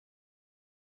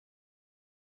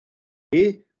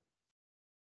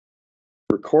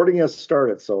Recording has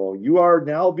started, so you are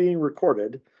now being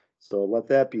recorded. So let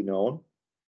that be known.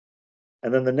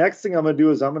 And then the next thing I'm going to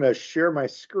do is I'm going to share my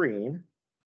screen,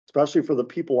 especially for the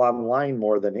people online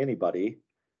more than anybody.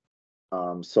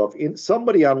 So if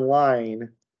somebody online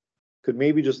could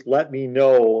maybe just let me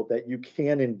know that you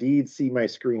can indeed see my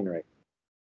screen right.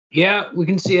 Yeah, we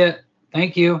can see it.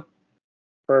 Thank you.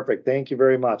 Perfect. Thank you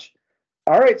very much.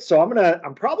 All right, so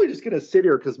I'm probably just gonna sit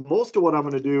here because most of what I'm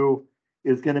gonna do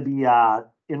is gonna be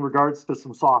in regards to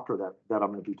some software that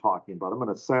I'm gonna be talking about. I'm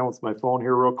gonna silence my phone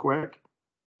here real quick.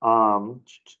 All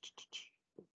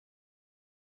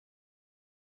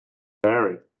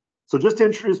right. So just to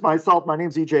introduce myself, my name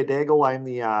is EJ Daigle. I'm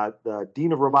the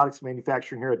Dean of Robotics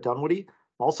Manufacturing here at Dunwoody.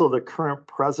 I'm also the current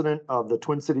president of the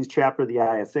Twin Cities chapter of the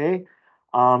ISA.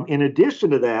 In addition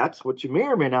to that, what you may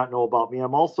or may not know about me,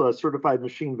 I'm also a certified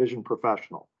machine vision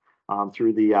professional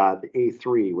through the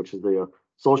A3, which is the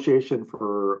Association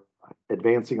for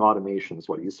Advancing Automation. Is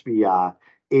what it used to be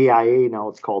AIA, now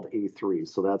it's called A3.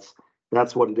 So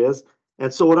that's what it is.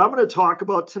 And so what I'm going to talk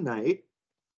about tonight,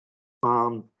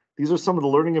 these are some of the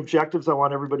learning objectives I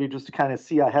want everybody just to kind of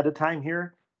see ahead of time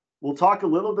here. We'll talk a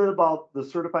little bit about the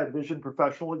Certified Vision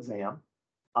Professional exam.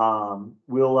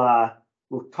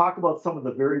 We'll talk about some of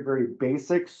the very, very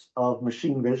basics of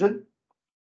machine vision.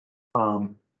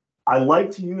 I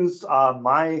like to use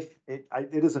it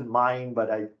isn't mine, but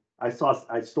I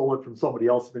stole it from somebody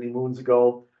else many moons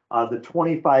ago. The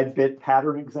 25-bit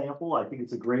pattern example. I think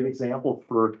it's a great example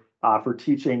for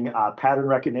teaching pattern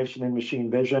recognition in machine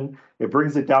vision. It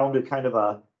brings it down to kind of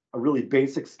a really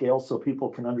basic scale so people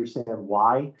can understand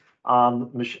why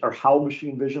or how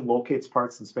machine vision locates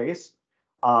parts in space.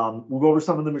 We'll go over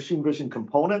some of the machine vision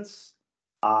components,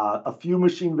 a few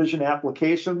machine vision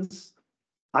applications.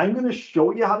 I'm going to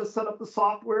show you how to set up the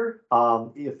software.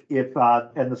 And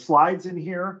the slides in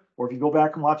here, or if you go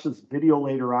back and watch this video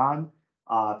later on,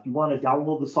 if you want to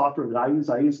download the software that I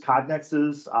use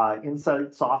Cognex's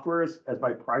Insight software as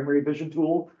my primary vision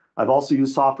tool. I've also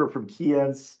used software from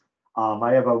Keyence.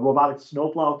 I have a robotic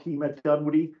snowplow team at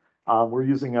Dunwoody. We're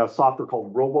using a software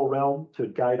called RoboRealm to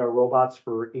guide our robots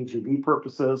for AGV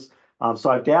purposes. So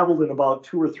I've dabbled in about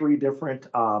 2 or 3 different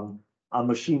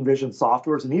machine vision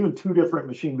softwares and even 2 different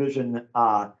machine vision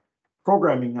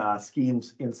programming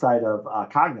schemes inside of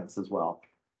Cognex as well.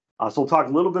 So we'll talk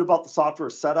a little bit about the software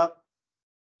setup,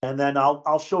 and then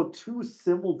I'll show 2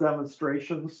 simple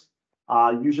demonstrations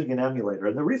using an emulator.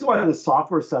 And the reason why this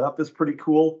software setup is pretty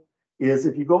cool is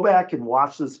if you go back and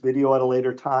watch this video at a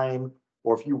later time,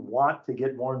 or if you want to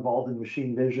get more involved in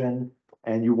machine vision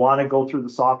and you want to go through the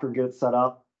software and get it set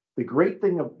up, the great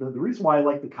thing the reason why I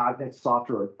like the Cognex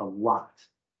software a lot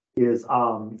is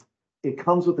it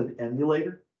comes with an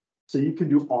emulator, so you can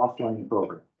do offline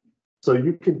programming. So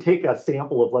you can take a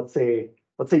sample of, let's say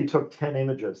you took 10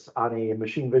 images on a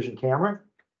machine vision camera,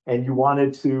 and you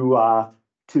wanted to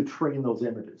train those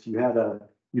images. You had a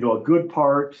good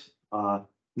part, on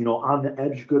the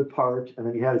edge good part, and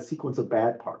then you had a sequence of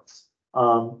bad parts.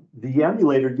 The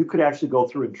emulator, you could actually go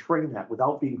through and train that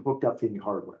without being hooked up to any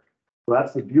hardware. So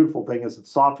that's the beautiful thing, is it's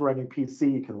software on your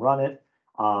PC, you can run it.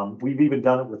 We've even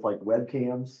done it with like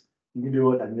webcams. You can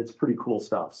do it, and it's pretty cool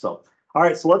stuff. So, all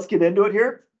right, so let's get into it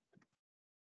here.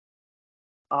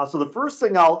 So the first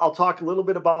thing I'll talk a little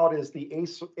bit about is the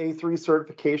A3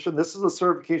 certification. This is a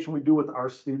certification we do with our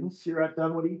students here at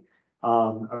Dunwoody.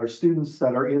 Our students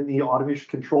that are in the automation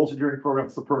controls engineering program,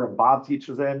 it's the program Bob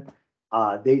teaches in.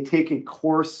 They take a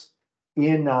course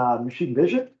in machine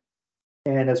vision.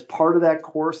 And as part of that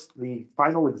course, the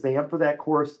final exam for that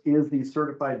course is the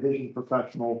Certified Vision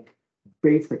Professional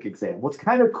Basic exam. What's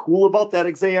kind of cool about that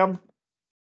exam,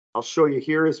 I'll show you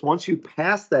here, is once you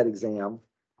pass that exam,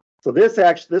 so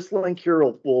this link here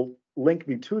will link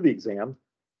me to the exam.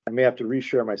 I may have to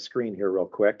reshare my screen here real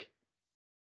quick.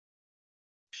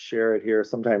 Share it here.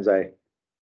 Sometimes I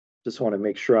just want to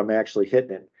make sure I'm actually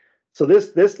hitting it. So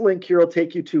this link here will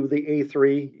take you to the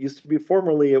A3. Used to be,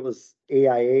 formerly it was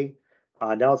AIA.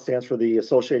 Now it stands for the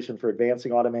Association for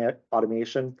Advancing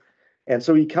Automation. And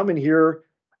so you come in here.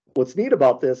 What's neat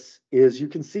about this is you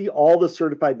can see all the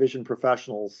certified vision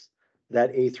professionals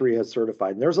that A3 has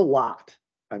certified. And there's a lot.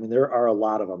 I mean, there are a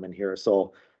lot of them in here.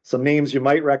 So some names you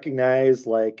might recognize,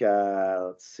 like,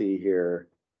 let's see here.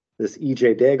 This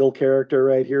EJ Daigle character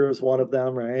right here is one of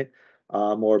them, right?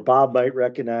 Or Bob might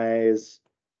recognize.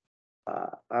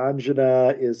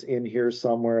 Anjana is in here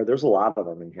somewhere. There's a lot of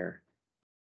them in here.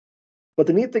 But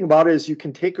the neat thing about it is you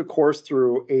can take a course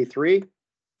through A3.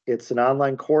 It's an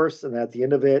online course, and at the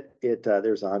end of it,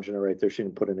 there's Anjana right there. She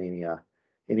didn't put in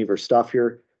any of her stuff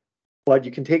here. But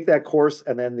you can take that course,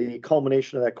 and then the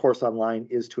culmination of that course online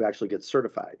is to actually get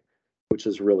certified, which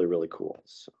is really, really cool.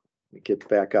 So let me get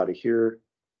back out of here.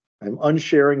 I'm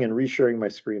unsharing and resharing my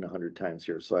screen 100 times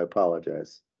here, so I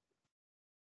apologize.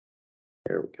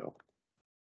 There we go.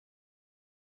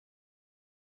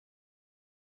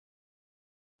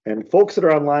 And folks that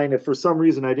are online, if for some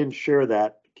reason I didn't share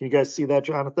that, can you guys see that,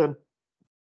 Jonathan?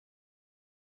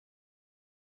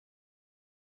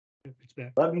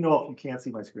 Let me know if you can't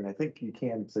see my screen. I think you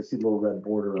can, because I see the little red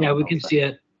border. Yeah, we can see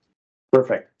it.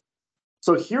 Perfect.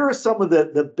 So here are some of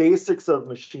the basics of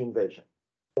machine vision.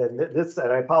 And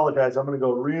I apologize, I'm going to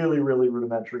go really, really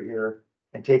rudimentary here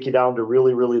and take you down to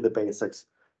really, really the basics.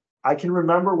 I can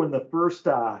remember when the first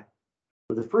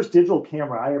digital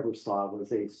camera I ever saw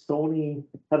was a Sony,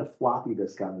 had a floppy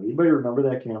disk on it. Anybody remember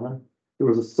that camera? There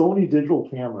was a Sony digital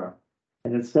camera,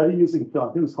 and instead of using film, I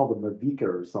think it was called a Mavica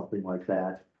or something like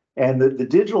that. And the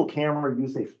digital camera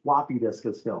used a floppy disk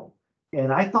as film.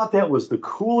 And I thought that was the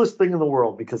coolest thing in the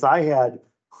world because I had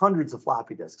hundreds of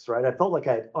floppy disks, right? I felt like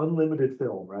I had unlimited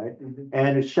film, right?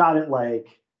 And it shot at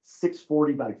like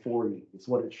 640 by 40 is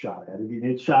what it shot at. I mean,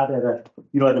 it shot at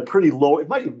a pretty low, it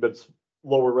might even been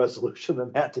lower resolution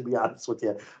than that, to be honest with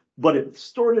you. But it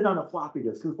stored it on a floppy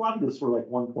disk, because floppy disks were like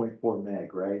 1.4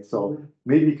 meg, right? So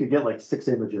maybe you could get like 6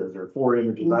 images or 4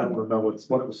 images. I don't remember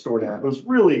what it was stored at. It was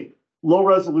really low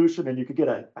resolution, and you could get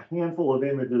a handful of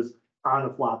images on a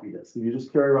floppy disk. And you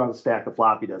just carry around a stack of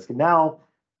floppy disks. And now,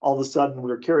 all of a sudden,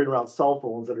 we're carrying around cell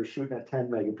phones that are shooting at 10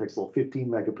 megapixel, 15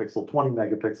 megapixel, 20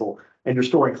 megapixel, and you're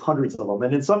storing hundreds of them.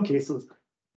 And in some cases,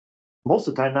 most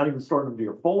of the time, not even storing them to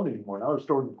your phone anymore. Now they're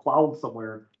stored in the cloud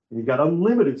somewhere, and you've got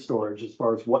unlimited storage as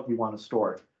far as what you want to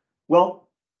store. Well,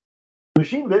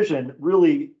 machine vision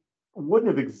really wouldn't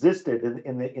have existed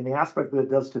in the aspect that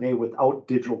it does today without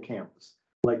digital cameras,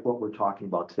 like what we're talking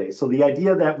about today. So the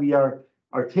idea that we are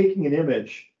taking an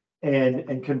image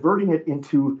and converting it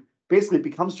into, basically it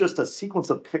becomes just a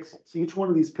sequence of pixels. Each one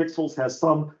of these pixels has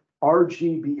some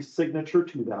RGB signature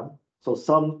to them, so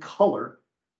some color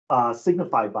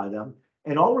signified by them.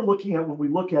 And all we're looking at when we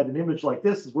look at an image like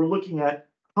this is we're looking at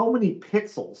how many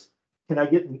pixels can I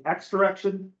get in the X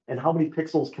direction and how many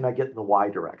pixels can I get in the Y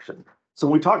direction. So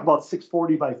when we talk about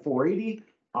 640 by 480,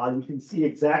 you can see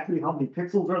exactly how many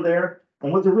pixels are there.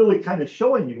 And what they're really kind of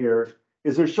showing you here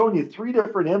is they're showing you 3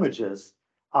 different images,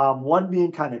 one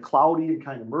being kind of cloudy and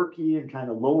kind of murky and kind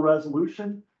of low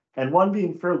resolution, and one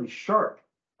being fairly sharp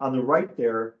on the right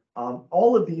there.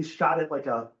 All of these shot at like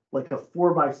a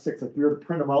 4x6. If you were to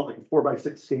print them out like a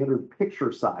 4x6 standard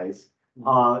picture size,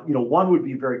 one would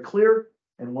be very clear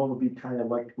and one would be kind of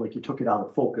like you took it out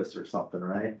of focus or something,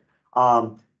 right?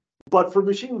 But for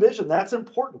machine vision, that's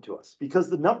important to us because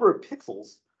the number of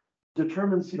pixels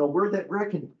determines, where I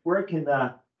can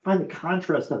find the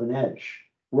contrast of an edge,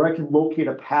 where I can locate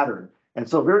a pattern. And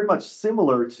so very much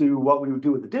similar to what we would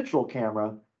do with the digital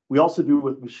camera, we also do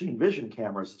with machine vision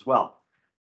cameras as well.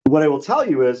 What I will tell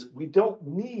you is we don't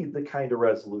need the kind of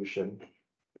resolution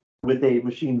with a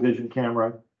machine vision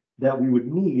camera that we would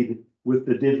need with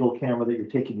the digital camera that you're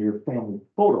taking your family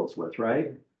photos with,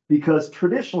 right? Because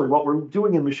traditionally what we're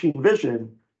doing in machine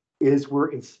vision is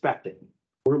we're inspecting,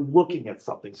 we're looking at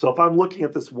something. So if I'm looking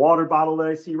at this water bottle that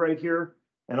I see right here,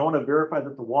 and I want to verify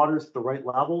that the water is at the right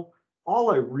level,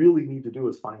 all I really need to do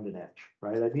is find an edge,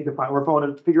 right? I need to find, or if I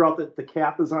want to figure out that the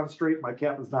cap is on straight, my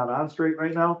cap is not on straight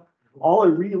right now, all I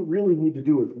really need to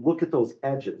do is look at those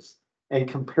edges and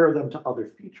compare them to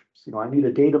other features. I need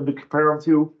a datum to compare them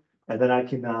to, and then I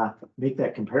can make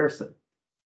that comparison.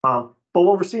 But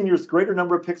what we're seeing here is greater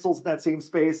number of pixels in that same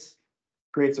space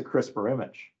creates a crisper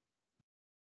image.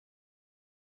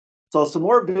 So some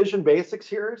more vision basics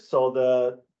here. So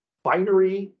the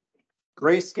binary,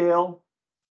 grayscale,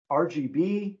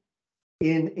 RGB.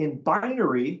 In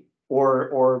binary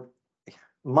or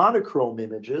monochrome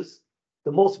images,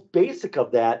 the most basic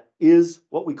of that is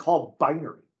what we call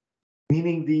binary,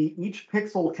 meaning each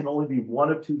pixel can only be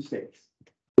one of 2 states.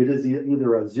 It is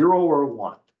either a 0 or a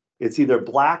 1. It's either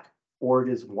black or it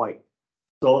is white.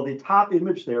 So the top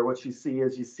image there, what you see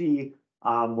is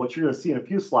what you're going to see in a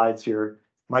few slides here,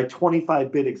 my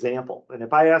 25-bit example. And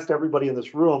if I asked everybody in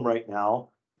this room right now,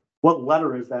 what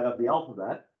letter is that of the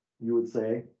alphabet, you would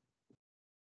say,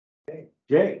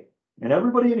 J. And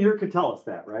everybody in here could tell us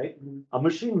that, right? A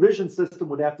machine vision system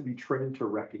would have to be trained to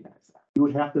recognize that. You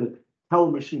would have to tell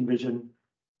a machine vision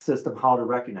system how to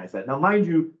recognize that. Now, mind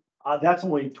you, that's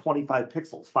only 25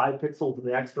 pixels, 5 pixels in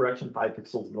the X direction, 5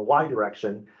 pixels in the Y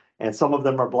direction. And some of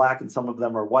them are black and some of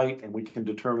them are white, and we can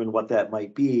determine what that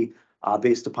might be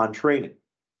based upon training.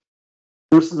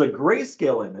 Versus a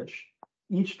grayscale image,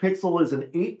 each pixel is an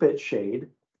 8-bit shade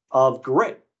of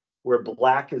gray. where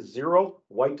black is 0,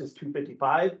 white is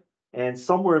 255, and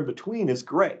somewhere in between is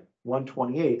gray,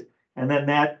 128. And then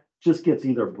that just gets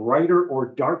either brighter or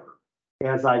darker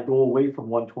as I go away from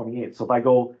 128. So if I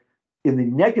go in the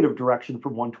negative direction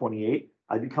from 128,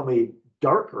 I become a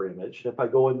darker image. If I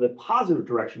go in the positive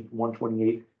direction from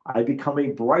 128, I become a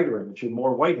brighter image, a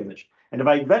more white image. And if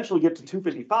I eventually get to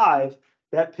 255,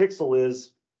 that pixel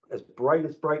is as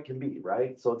bright can be,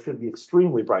 right? So it's going to be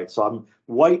extremely bright. So I'm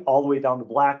white all the way down to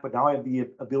black, but now I have the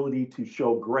ability to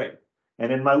show gray.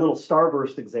 And in my little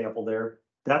starburst example there,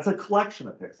 that's a collection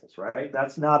of pixels, right?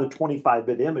 That's not a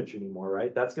 25-bit image anymore,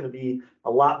 right? That's going to be a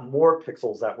lot more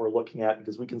pixels that we're looking at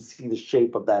because we can see the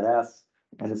shape of that S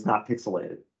and it's not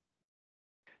pixelated.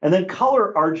 And then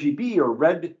color RGB, or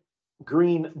red,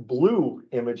 green, blue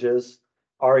images,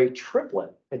 are a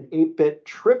triplet, an 8-bit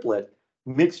triplet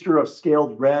mixture of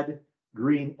scaled red,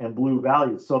 green, and blue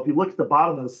values. So if you look at the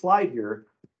bottom of the slide here,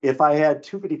 if I had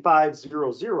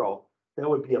 25500, that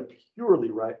would be a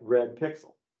purely red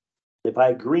pixel. If I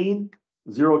had green,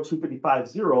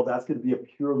 02550, that's going to be a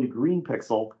purely green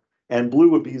pixel, and blue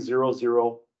would be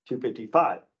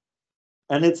 00255.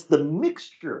 And it's the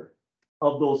mixture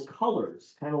of those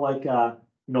colors, kind of like a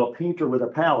painter with a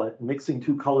palette, mixing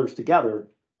two colors together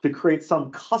to create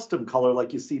some custom color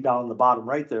like you see down the bottom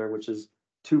right there, which is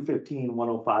 215,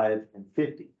 105, and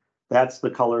 50. That's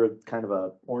the color, kind of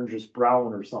a orangish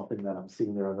brown or something that I'm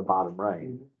seeing there on the bottom right.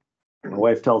 My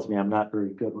wife tells me I'm not very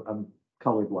good. I'm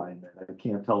colorblind. I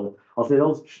can't tell. I'll say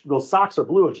those socks are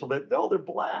blue, and she'll be, no, they're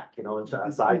black. And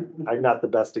I'm not the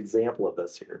best example of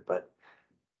this here, but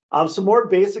some more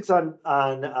basics on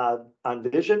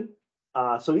vision.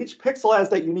 So each pixel has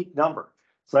that unique number.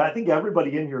 So I think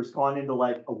everybody in here has gone into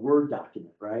like a Word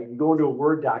document, right? You go into a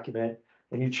Word document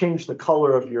and you change the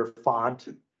color of your font,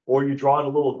 or you draw in a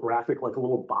little graphic, like a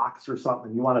little box or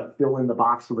something. You want to fill in the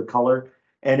box with a color.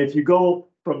 And if you go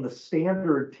from the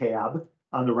standard tab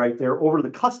on the right there over to the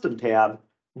custom tab,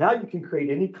 now you can create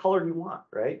any color you want,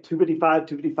 right? 255,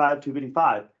 255,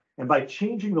 255. And by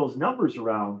changing those numbers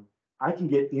around, I can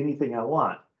get anything I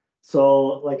want.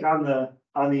 So like on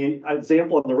the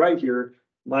example on the right here,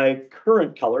 my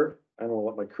current color, I don't know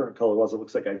what my current color was. It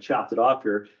looks like I chopped it off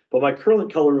here, but my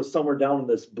current color was somewhere down in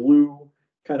this blue,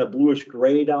 kind of bluish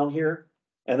gray down here.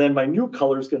 And then my new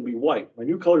color is going to be white. My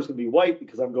new color is going to be white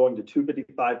because I'm going to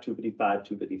 255, 255,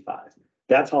 255.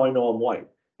 That's how I know I'm white.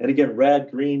 And again, red,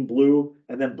 green, blue,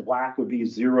 and then black would be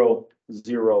 0,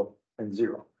 0, and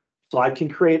 0. So I can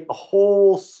create a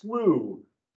whole slew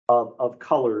of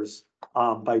colors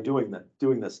by doing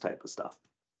this type of stuff.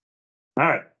 All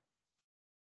right.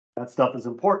 That stuff is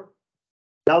important.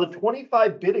 Now the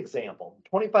 25-bit example,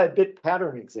 25-bit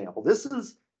pattern example.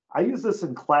 I use this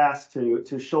in class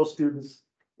to show students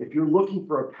if you're looking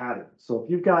for a pattern. So if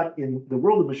you've got, in the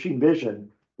world of machine vision,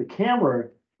 the camera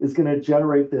is going to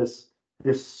generate this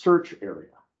search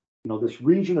area, this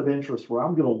region of interest where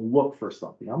I'm going to look for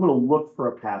something. I'm going to look for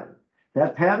a pattern.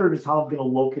 That pattern is how I'm going to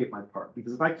locate my part,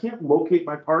 because if I can't locate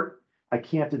my part, I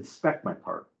can't inspect my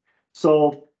part.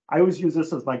 So I always use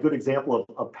this as my good example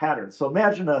of patterns. So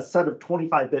imagine a set of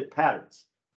 25-bit patterns.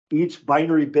 Each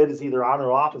binary bit is either on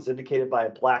or off, as indicated by a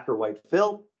black or white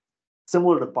fill.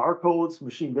 Similar to barcodes,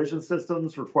 machine vision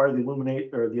systems require the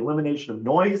elimination of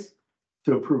noise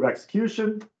to improve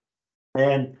execution.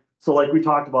 And so like we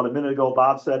talked about a minute ago,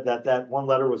 Bob said that one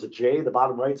letter was a J, the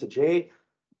bottom right's a J,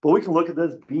 but we can look at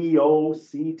this B, O,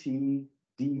 C, T,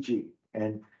 D, G.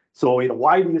 And so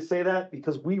why do you say that?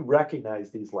 Because we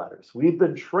recognize these letters. We've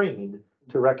been trained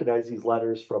to recognize these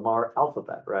letters from our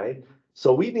alphabet, right?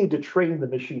 So we need to train the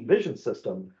machine vision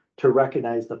system to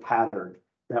recognize the pattern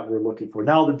that we're looking for.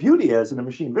 Now, the beauty is in a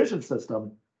machine vision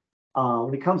system,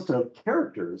 when it comes to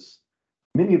characters,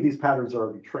 many of these patterns are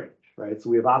already trained, right? So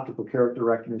we have optical character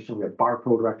recognition, we have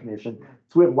barcode recognition.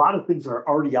 So we have a lot of things that are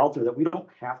already out there that we don't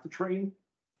have to train,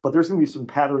 but there's going to be some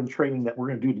pattern training that we're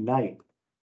going to do tonight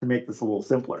to make this a little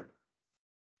simpler.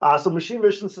 So machine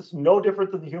vision system, no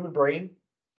different than the human brain.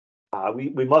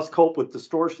 We must cope with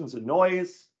distortions and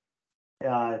noise.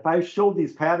 If I showed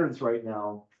these patterns right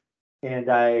now, and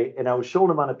I was showing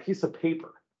them on a piece of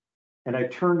paper, and I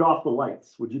turned off the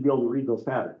lights, would you be able to read those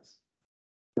patterns?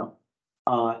 No.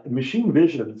 Machine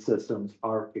vision systems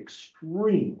are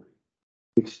extremely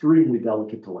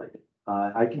delicate to lighting.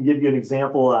 I can give you an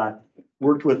example. I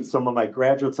worked with some of my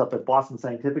graduates up at Boston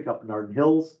Scientific up in Arden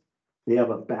Hills. They have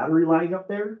a battery line up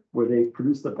there where they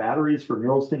produce the batteries for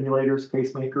neurostimulators,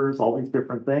 pacemakers, all these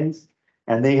different things.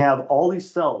 And they have all these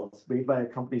cells made by a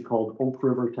company called Oak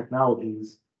River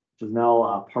Technologies, which is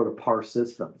now part of PAR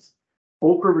Systems.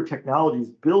 Oak River Technologies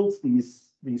builds these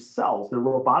cells. They're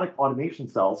robotic automation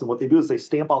cells. And what they do is they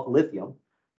stamp out lithium.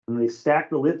 And they stack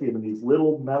the lithium in these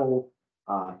little metal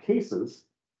cases,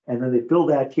 and then they fill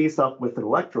that case up with an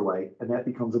electrolyte, and that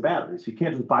becomes a battery. So you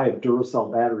can't just buy a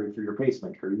Duracell battery for your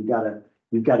pacemaker. You've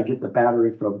got to get the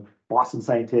battery from Boston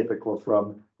Scientific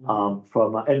or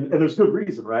and there's good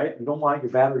reason, right? You don't want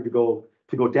your battery to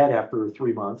go dead after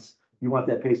 3 months. You want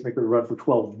that pacemaker to run for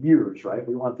 12 years, right?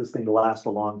 We want this thing to last a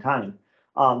long time.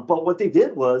 But what they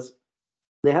did was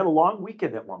they had a long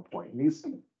weekend at one point. And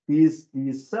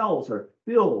these cells are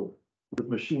filled with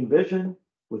machine vision,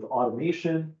 with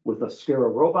automation, with a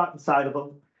Scara robot inside of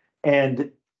them.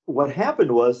 And what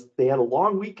happened was they had a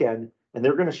long weekend and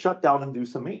they're going to shut down and do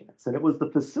some maintenance. And it was the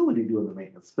facility doing the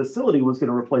maintenance. The facility was going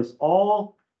to replace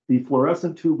all the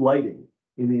fluorescent tube lighting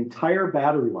in the entire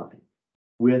battery line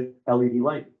with LED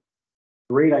lighting.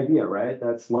 Great idea, right?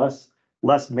 That's less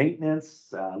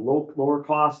maintenance, lower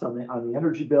cost on the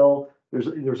energy bill.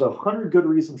 There's 100 good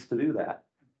reasons to do that.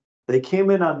 They came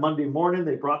in on Monday morning.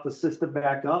 They brought the system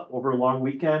back up over a long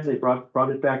weekend. They brought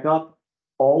it back up.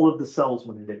 All of the cells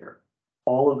went into air.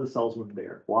 All of the cells went into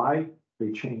air. Why?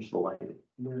 They changed the lighting.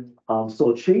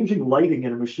 So changing lighting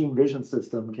in a machine vision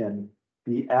system can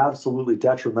be absolutely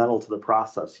detrimental to the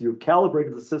process. You've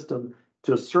calibrated the system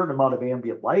to a certain amount of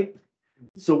ambient light.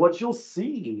 So what you'll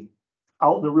see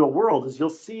out in the real world is you'll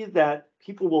see that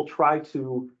people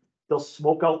will they'll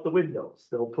smoke out the windows.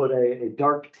 They'll put a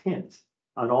dark tint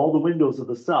on all the windows of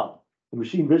the cell. The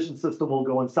machine vision system will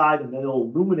go inside and then it'll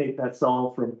illuminate that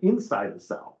cell from inside the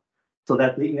cell so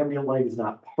that the ambient light is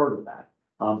not part of that.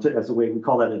 As a way, we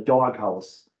call that a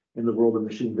doghouse in the world of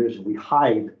machine vision. We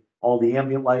hide all the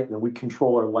ambient light and then we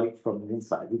control our light from the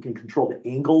inside. We can control the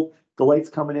angle the light's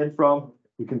coming in from.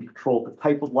 We can control the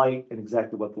type of light and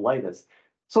exactly what the light is.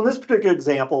 So in this particular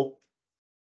example,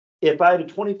 if I had a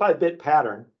 25-bit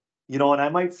pattern, and I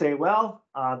might say, well,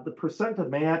 the percent of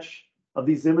match of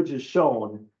these images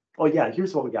shown, oh yeah,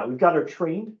 here's what we got. We've got our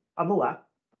trained on the left.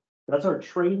 That's our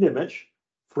trained image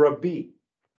for a B.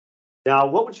 Now,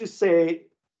 what would you say?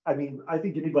 I mean, I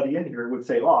think anybody in here would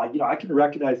say, oh, I can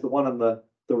recognize the one on the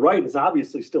right is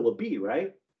obviously still a B, right?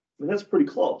 I mean, that's pretty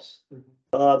close.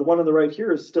 The one on the right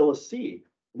here is still a C.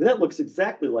 I mean, that looks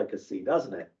exactly like a C,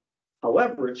 doesn't it?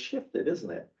 However, it's shifted,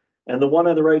 isn't it? And the one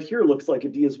on the right here looks like a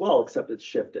D as well, except it's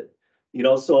shifted.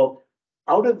 So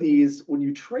out of these, when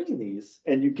you train these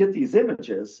and you get these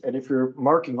images, and if you're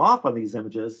marking off on these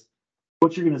images,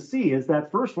 what you're going to see is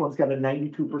that first one's got a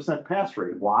 92% pass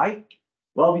rate. Why?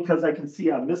 Well, because I can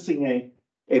see I'm missing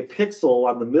a pixel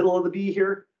on the middle of the B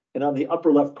here, and on the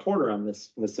upper left corner, I'm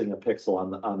missing a pixel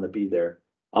on the B there.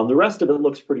 The rest of it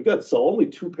looks pretty good. So only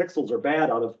 2 pixels are bad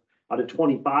out of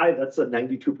 25. That's a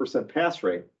 92% pass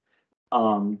rate.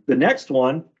 The next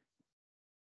one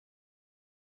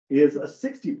is a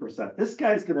 60%. This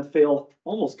guy's going to fail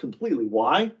almost completely.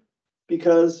 Why?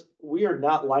 Because we are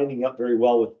not lining up very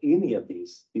well with any of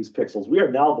these pixels. We are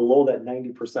now below that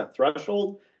 90%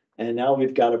 threshold, and now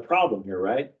we've got a problem here,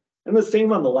 right? And the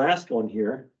same on the last one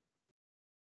here.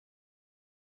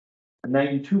 A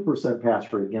 92%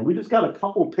 pass rate. Again, we just got a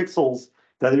couple pixels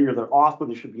that are either off when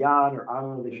they should be on or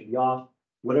on when they should be off,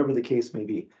 whatever the case may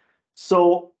be.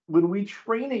 So when we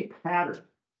train a pattern,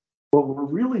 what we're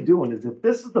really doing is if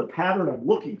this is the pattern I'm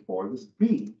looking for, this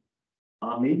B,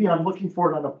 maybe I'm looking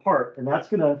for it on a part, and that's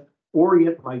going to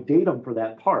orient my datum for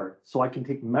that part so I can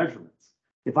take measurements.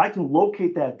 If I can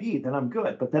locate that B, then I'm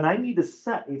good. But then I need to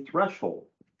set a threshold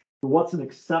for what's an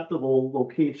acceptable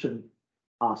location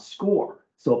score.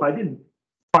 So if I didn't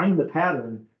find the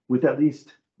pattern with at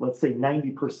least, let's say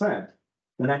 90%,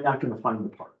 then I'm not going to find the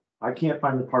part. I can't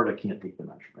find the part, I can't take the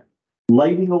measurement.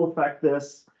 Lighting will affect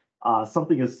this.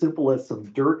 Something as simple as some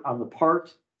dirt on the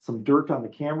part, some dirt on the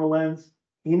camera lens,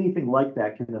 anything like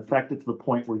that can affect it to the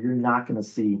point where you're not going to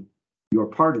see your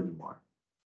part anymore.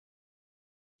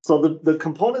 So the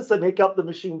components that make up the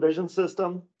machine vision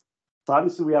system, so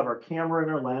obviously we have our camera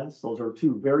and our lens. Those are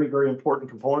 2 very, very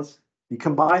important components. You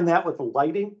combine that with the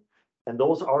lighting, and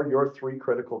those are your 3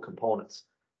 critical components.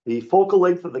 The focal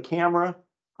length of the camera,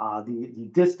 the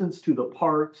distance to the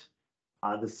part,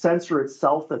 the sensor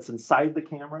itself that's inside the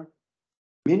camera.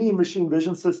 Many machine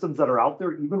vision systems that are out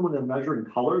there, even when they're measuring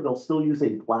color, they'll still use a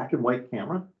black and white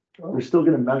camera. They're still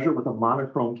going to measure with a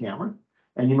monochrome camera.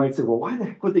 And you might say, well, why the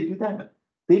heck would they do that?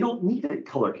 They don't need a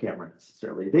color camera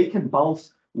necessarily. They can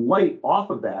bounce light off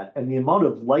of that, and the amount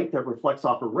of light that reflects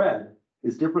off of red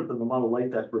is different than the amount of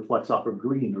light that reflects off of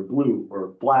green or blue or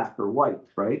black or white,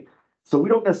 right? So we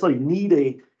don't necessarily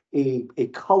need a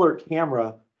color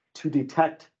camera to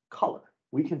detect color.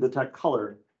 We can detect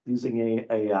color using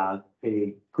a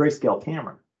grayscale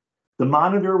camera. The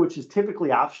monitor, which is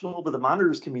typically optional, but the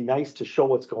monitors can be nice to show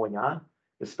what's going on.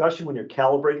 especially when you're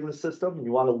calibrating the system and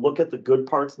you want to look at the good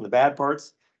parts and the bad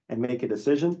parts and make a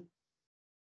decision.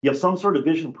 You have some sort of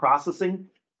vision processing.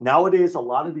 Nowadays, a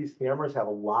lot of these cameras have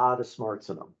a lot of smarts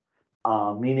in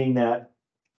them, meaning that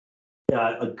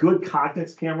a good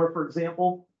Cognex camera, for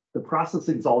example, the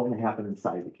processing is all going to happen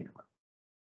inside the camera.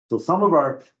 So some of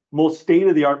our most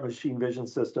state-of-the-art machine vision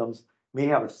systems may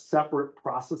have a separate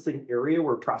processing area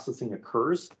where processing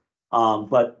occurs,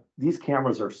 but these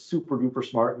cameras are super duper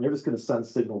smart and they're just going to send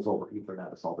signals over Ethernet.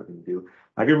 That's all they're going to do.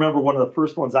 I can remember one of the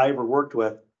first ones I ever worked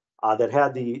with that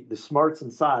had the smarts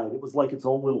inside. It was like its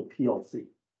own little PLC.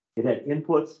 It had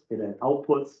inputs, it had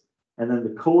outputs, and then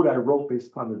the code I wrote based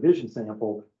upon the vision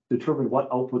sample determined what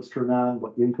outputs turn on,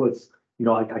 what inputs. You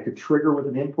know, I could trigger with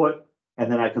an input,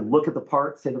 and then I could look at the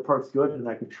part, say the part's good, and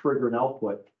I could trigger an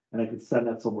output, and I could send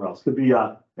that somewhere else. Could be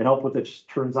an output that just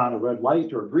turns on a red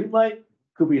light or a green light.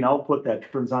 Could be an output that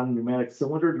turns on a pneumatic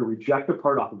cylinder to reject a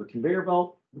part off of a conveyor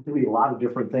belt. It could be a lot of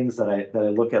different things that I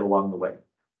look at along the way.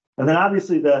 And then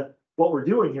obviously what we're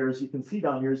doing here, as you can see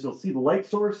down here, is you'll see the light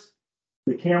source,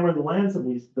 the camera, and the lens,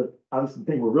 and the obviously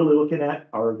thing we're really looking at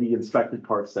are the inspected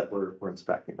parts that we're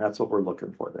inspecting. That's what we're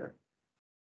looking for there.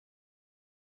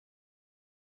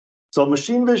 So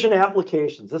machine vision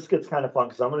applications, this gets kind of fun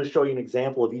because I'm going to show you an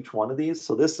example of each one of these.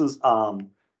 So this is IoT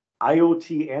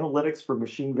analytics for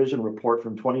machine vision report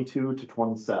from 22 to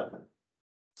 27.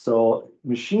 So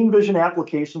machine vision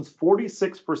applications,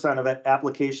 46% of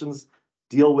applications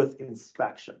deal with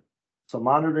inspection. So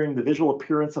monitoring the visual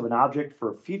appearance of an object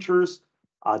for features,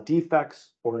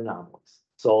 defects, or anomalies.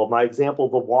 So my example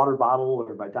of a water bottle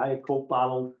or my Diet Coke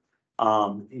bottle,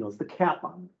 is the cap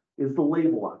on it? Is the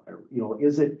label on there?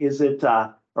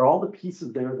 Are all the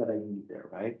pieces there that I need there,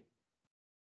 right?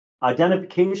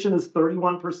 Identification is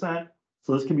 31%.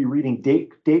 So this can be reading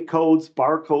date codes,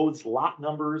 barcodes, lot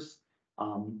numbers,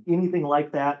 anything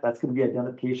like that. That's going to be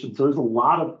identification. So there's a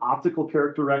lot of optical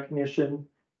character recognition.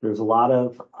 There's a lot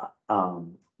of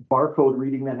barcode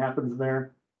reading that happens in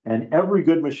there. And every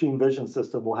good machine vision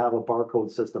system will have a barcode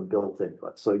system built into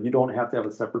it. So you don't have to have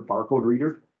a separate barcode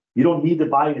reader. You don't need to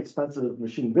buy an expensive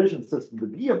machine vision system to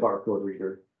be a barcode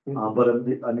reader, but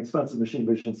an expensive machine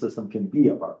vision system can be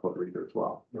a barcode reader as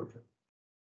well. Okay.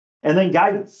 And then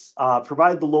guidance,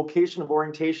 provide the location of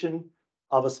orientation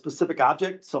of a specific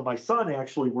object. So my son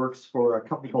actually works for a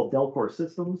company called Delcor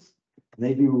Systems, and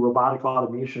they do robotic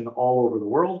automation all over the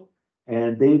world,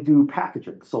 and they do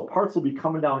packaging. So parts will be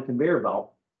coming down a conveyor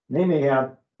belt. And they may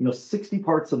have 60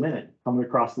 parts a minute coming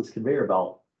across this conveyor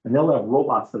belt, and they'll have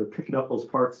robots that are picking up those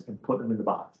parts and putting them into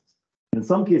boxes. In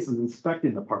some cases,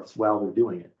 inspecting the parts while they're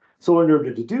doing it. So in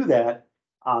order to do that,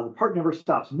 the part never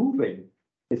stops moving.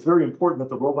 It's very important that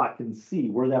the robot can see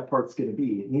where that part's going to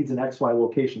be. It needs an XY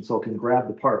location so it can grab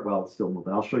the part while it's still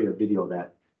moving. I'll show you a video of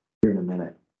that here in a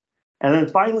minute. And then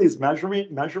finally is measurement.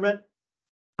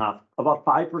 About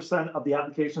 5% of the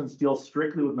applications deal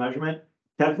strictly with measurement,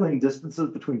 calculating distances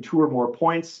between two or more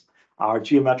points are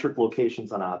geometric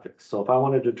locations on objects. So if I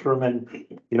want to determine,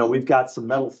 we've got some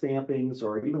metal stampings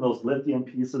or even those lithium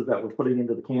pieces that we're putting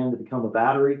into the can to become a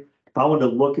battery. If I wanted to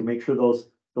look and make sure those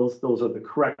are the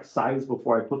correct size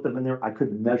before I put them in there, I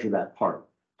could measure that part.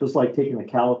 Just like taking a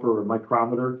caliper or a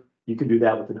micrometer, you can do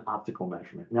that with an optical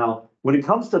measurement. Now, when it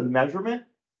comes to measurement,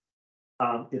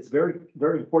 it's very,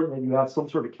 very important that you have some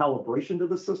sort of calibration to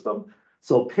the system.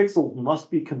 So pixels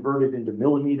must be converted into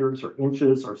millimeters or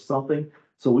inches or something.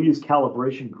 So we use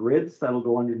calibration grids that'll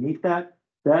go underneath that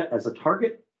as a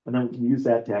target, and then we can use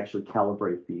that to actually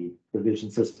calibrate the vision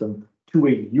system to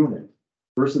a unit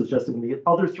versus just in the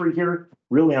other three here.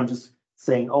 Really, I'm just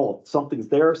saying, oh, something's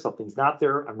there, something's not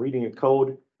there. I'm reading a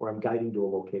code or I'm guiding to a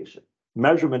location.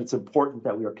 Measurement, it's important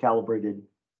that we are calibrated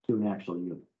to an actual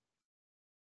unit.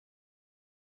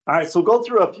 All right, so we'll go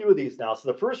through a few of these now.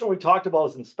 So the first one we talked about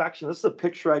was inspection. This is a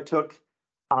picture I took.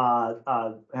 I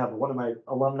have one of my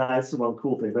alumni. This is one of the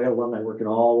cool things. I have alumni working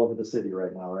all over the city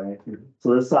right now, right?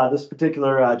 So this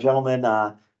particular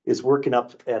gentleman is working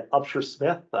up at Upshur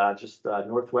Smith, just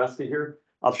northwest of here.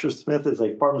 Upshur Smith is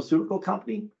a pharmaceutical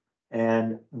company,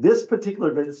 and this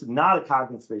particular is not a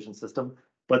Cognex vision system,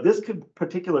 but this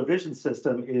particular vision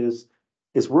system is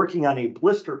working on a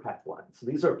blister pack line. So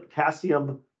these are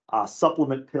potassium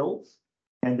supplement pills,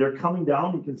 and they're coming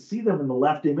down. You can see them in the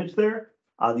left image there.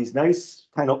 These nice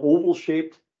kind of oval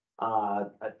shaped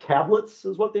tablets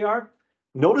is what they are.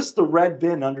 Notice the red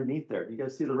bin underneath there. Do you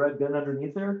guys see the red bin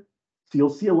underneath there? So you'll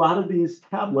see a lot of these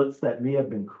tablets that may have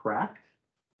been cracked.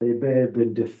 They may have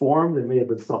been deformed. There may have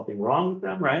been something wrong with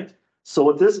them, right? So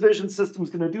what this vision system is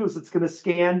going to do is it's going to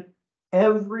scan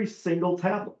every single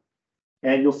tablet.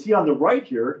 And you'll see on the right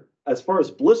here, as far as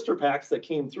blister packs that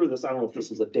came through this, I don't know if this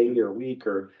was a day or a week,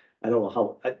 or I don't know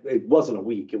how, it wasn't a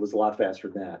week. It was a lot faster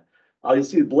than that. You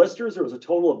see the blisters, there was a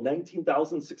total of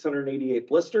 19,688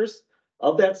 blisters.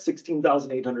 Of that,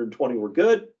 16,820 were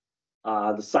good.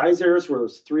 The size errors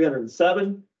was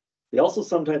 307. They also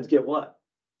sometimes get what?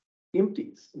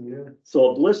 Empties. Yeah.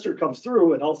 So a blister comes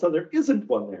through and all of a sudden there isn't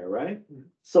one there, right?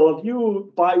 So if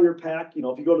you buy your pack,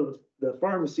 if you go to the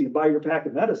pharmacy, buy your pack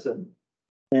of medicine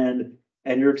and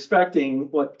you're expecting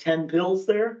what, 10 pills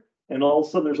there, and all of a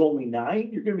sudden there's only 9,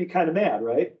 you're gonna be kind of mad,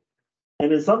 right?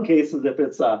 And in some cases, if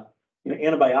it's a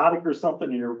antibiotic or something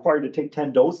and you're required to take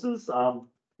 10 doses, now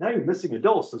you're missing a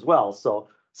dose as well. So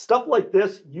stuff like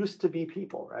this used to be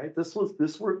people, right? This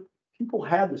where people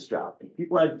had this job.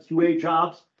 People had QA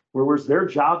jobs where it was their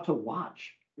job to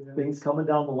watch things coming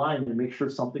down the line and make sure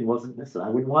something wasn't missing. I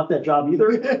wouldn't want that job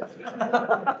either.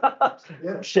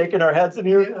 Shaking our heads in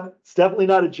here. Yeah. It's definitely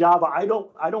not a job. I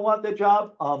don't want that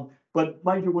job. But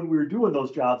mind you, when we were doing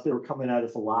those jobs, they were coming at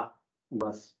us a lot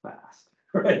less fast,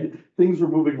 right? Things were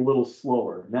moving a little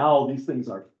slower. Now these things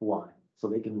are flying, so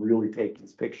they can really take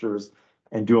these pictures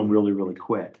and do them really, really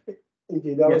quick.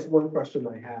 AJ, that was one question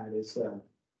I had is,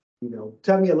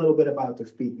 tell me a little bit about the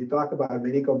speed. You talk about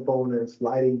many components,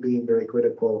 lighting being very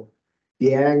critical,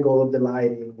 the angle of the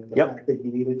lighting, and the fact that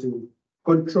you needed to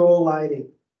control lighting.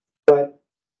 But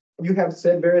you have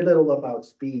said very little about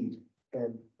speed.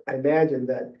 And I imagine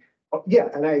that,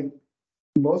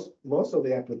 most of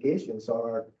the applications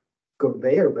are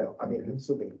conveyor belt. I mean, I'm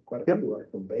assuming quite a few are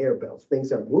conveyor belts.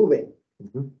 Things are moving.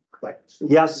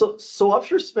 So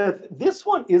Upshur-Smith, this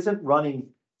one isn't running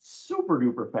super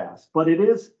duper fast, but it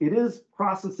is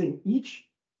processing each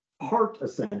part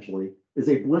essentially is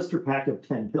a blister pack of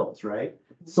 10 pills, right?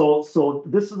 So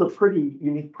this is a pretty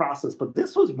unique process, but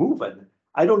this was moving.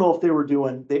 I don't know if they were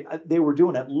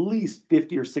doing at least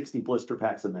 50 or 60 blister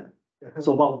packs a minute.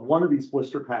 So about one of these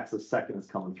blister packs a second is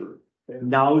coming through.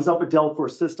 Now I was up at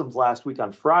Delcor Systems last week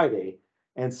on Friday,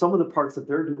 and some of the parts that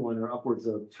they're doing are upwards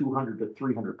of 200 to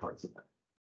 300 parts a minute.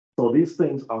 So these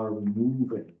things are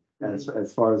moving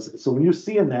as far as, so when you're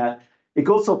seeing that, it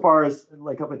goes so far as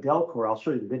like up at Delcor, I'll show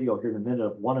you the video here in a minute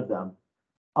of one of them.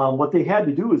 What they had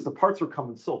to do is the parts were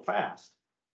coming so fast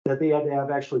that they had to have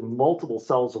actually multiple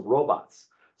cells of robots.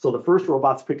 So the first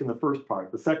robot's picking the first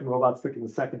part, the second robot's picking the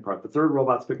second part, the third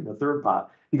robot's picking the third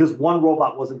part, because one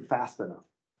robot wasn't fast enough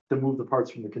to move the parts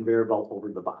from the conveyor belt over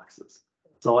the boxes.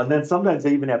 So, and then sometimes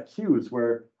they even have queues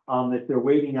where if they're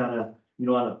waiting on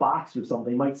a box or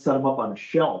something, they might set them up on a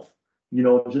shelf,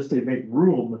 just to make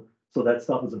room so that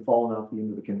stuff isn't falling off the end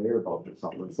of the conveyor belt or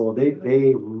something. So they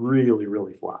really,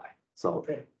 really fly. So,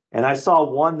 and I saw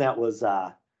one that was,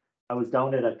 I was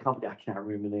down at a company, I can't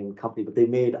remember the name of the company, but they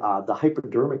made the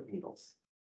hypodermic needles.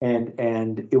 And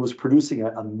it was producing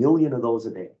a million of those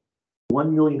a day.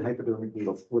 1 million hypodermic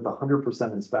needles with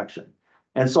 100% inspection.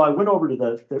 And so I went over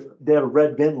to they had a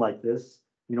red bin like this,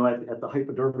 at the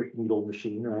hypodermic needle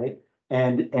machine, right?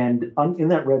 And in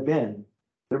that red bin,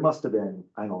 there must have been,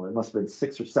 I don't know, there must have been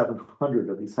 600 or 700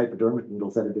 of these hypodermic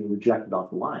needles that had been rejected off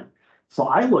the line. So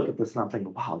I look at this and I'm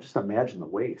thinking, wow, just imagine the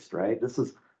waste, right?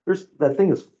 That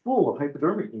thing is full of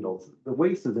hypodermic needles. The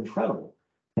waste is incredible.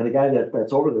 And the guy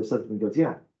that's over there says to me, goes,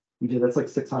 yeah, that's like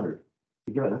 600.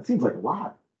 Yeah, that seems like a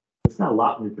lot. It's not a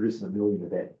lot when you're producing 1 million a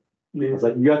day. It's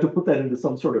like you have to put that into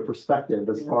some sort of perspective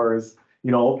as far as,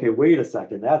 okay, wait a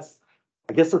second,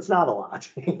 I guess it's not a lot.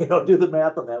 Do the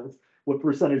math on that. What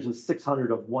percentage is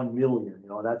 600 of 1 million?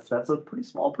 That's a pretty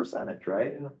small percentage,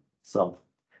 right? So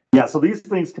these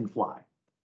things can fly.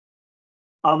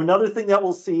 Another thing that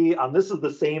we'll see, this is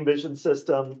the same vision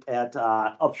system at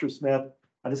Upshur-Smith.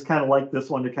 I just kind of like this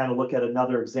one to kind of look at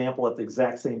another example at the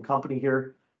exact same company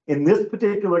here. In this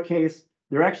particular case,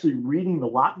 they're actually reading the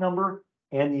lot number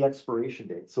and the expiration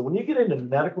date. So when you get into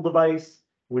medical device,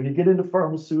 when you get into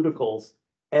pharmaceuticals,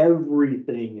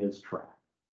 everything is tracked.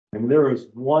 I mean, there is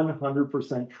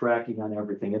 100% tracking on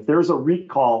everything. If there's a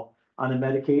recall on a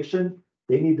medication,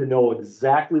 they need to know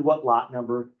exactly what lot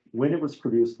number, when it was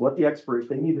produced, what the expiration,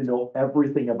 they need to know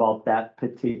everything about that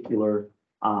particular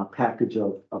package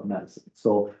of medicine.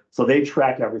 So they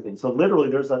track everything. So literally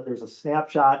there's a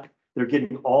snapshot. They're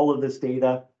getting all of this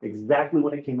data, exactly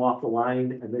when it came off the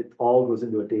line, and it all goes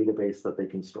into a database that they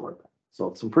can store.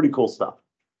 So some pretty cool stuff.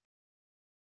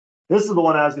 This is the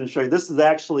one I was going to show you. This is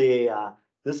actually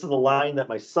this is the line that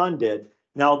my son did.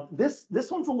 Now this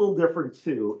one's a little different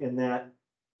too, in that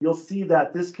you'll see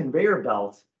that this conveyor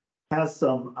belt has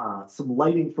some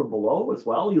lighting from below as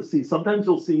well. Sometimes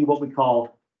you'll see what we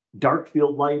call dark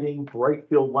field lighting, bright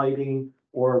field lighting,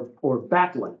 or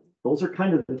backlighting. Those are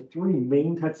kind of the three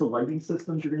main types of lighting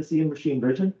systems you're going to see in machine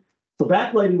vision. So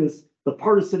backlighting is the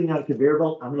part is sitting on a conveyor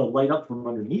belt. I'm going to light up from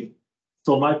underneath.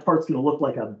 So my part's going to look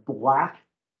like a black.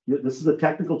 This is a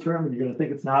technical term, and you're going to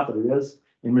think it's not, but it is.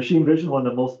 In machine vision, one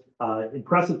of the most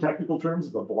impressive technical terms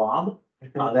is a blob.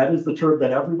 That is the term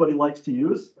that everybody likes to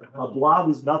use. A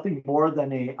blob is nothing more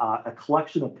than a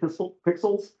collection of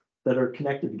pixels that are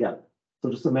connected together. So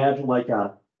just imagine like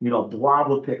a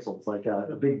blob of pixels, like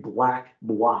a big black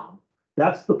blob.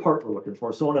 That's the part we're looking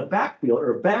for. So in a backfield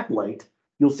or a backlight,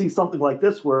 you'll see something like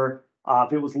this where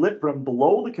if it was lit from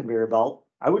below the conveyor belt,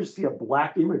 I would just see a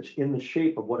black image in the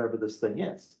shape of whatever this thing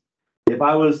is. If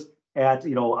I was at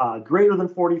greater than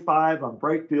 45 on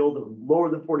bright field and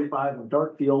lower than 45 on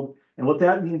dark field, and what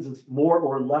that means is more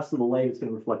or less of the light is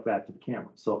going to reflect back to the camera.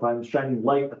 So if I'm shining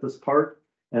light at this part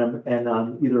and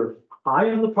I'm either high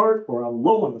on the part or I'm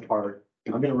low on the part,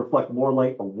 I'm going to reflect more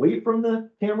light away from the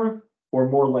camera or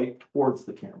more light towards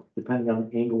the camera, depending on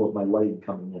the angle of my lighting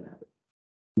coming in at it.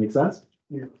 Make sense?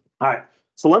 Yeah. All right.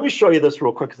 So let me show you this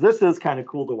real quick, because this is kind of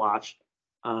cool to watch.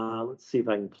 Let's see if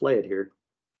I can play it here.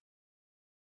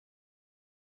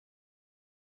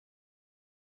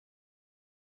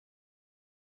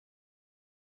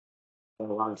 Got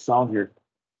a lot of sound here.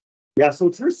 Yeah, so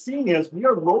what you're seeing is we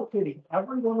are locating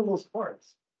every one of those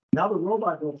parts. Now the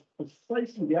robot knows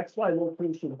precisely the XY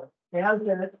location as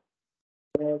that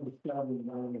and the surrounding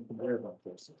environment from there.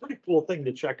 It's a pretty cool thing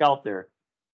to check out there.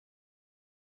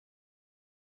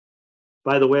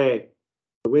 By the way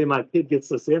my kid gets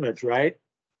this image, right?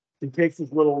 He takes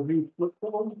his little new flip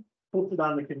phone, puts it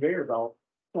on the conveyor belt,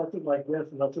 sets it like this,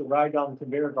 and lets it ride down the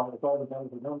conveyor belt with all the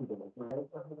numbers and numbers,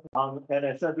 right? And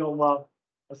I said to him,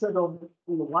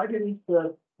 why didn't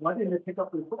it pick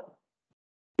up your phone?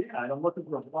 Yeah, and I'm looking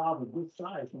for a blob of this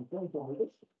size and things over this.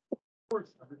 Of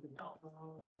course, everything else.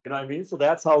 You know what I mean? So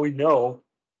that's how we know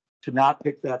to not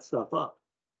pick that stuff up.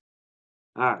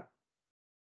 All right.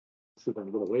 Let's see if I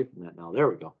can get away from that now. There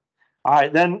we go. All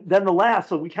right, then the last.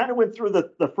 So we kind of went through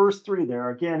the first three there.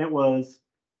 Again,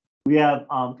 we have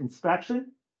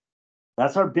inspection.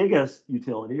 That's our biggest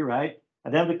utility, right?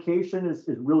 Identification is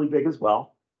really big as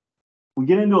well. We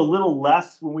get into a little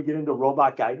less when we get into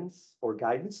robot guidance or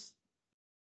guidance.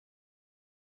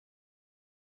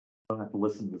 I don't have to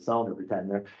listen to the sound every time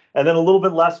there. And then a little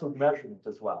bit less with measurement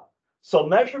as well. So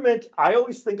measurement, I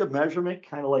always think of measurement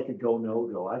kind of like a go, no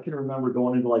go. I can remember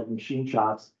going into like machine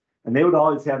shops and they would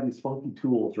always have these funky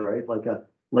tools, right? Like a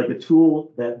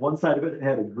tool that one side of it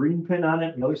had a green pin on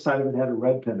it, and the other side of it had a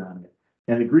red pin on it.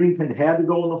 And the green pin had to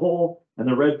go in the hole and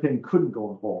the red pin couldn't go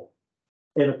in the hole.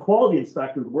 And a quality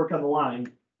inspector would work on the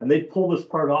line and they'd pull this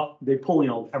part off. They pull,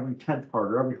 every 10th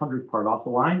part or every 100th part off the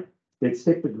line. They'd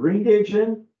stick the green gauge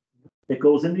in. It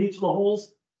goes into each of the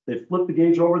holes. They'd flip the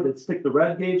gauge over. They'd stick the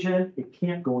red gauge in. It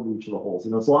can't go into each of the holes.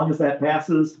 And as long as that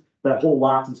passes, that whole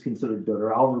lot is considered good,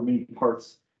 or however many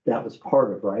parts that was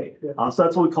part of, right? Yeah. So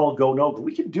that's what we call go, no go.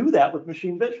 We can do that with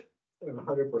machine vision.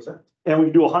 100%. And we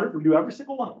can do 100. We do every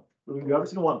single one. We can do every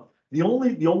single one. The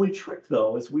only trick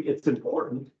though is it's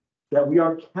important that we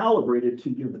are calibrated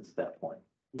to units at that point.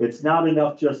 It's not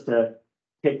enough just to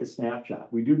take a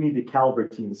snapshot. We do need to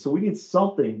calibrate to units. So we need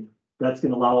something that's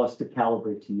going to allow us to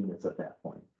calibrate to units at that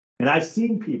point. And I've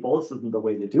seen people, this isn't the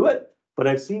way to do it, but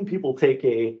I've seen people take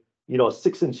a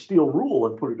 6-inch steel rule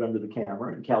and put it under the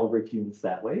camera and calibrate to units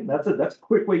that way. And that's a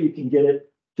quick way you can get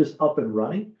it just up and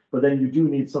running. But then you do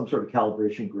need some sort of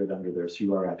calibration grid under there, so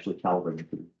you are actually calibrating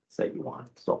to the say you want.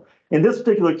 So in this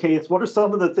particular case, what are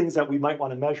some of the things that we might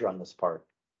want to measure on this part?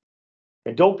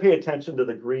 And don't pay attention to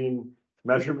the green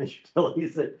measurement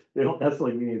utilities that they don't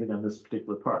necessarily mean anything on this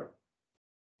particular part.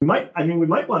 We might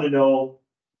want to know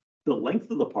the length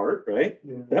of the part, right?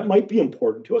 Yeah. That might be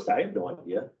important to us. I have no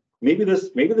idea. Maybe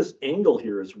this angle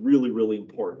here is really, really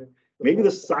important. Maybe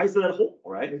the size of that hole,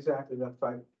 right? Exactly, that's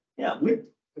fine. Yeah, if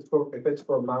it's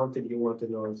for mounting, you want to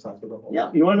know the size of the hole.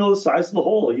 Yeah, you want to know the size of the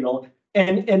hole,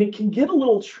 and it can get a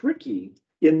little tricky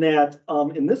in that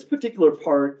in this particular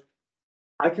part,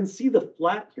 I can see the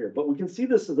flat here, but we can see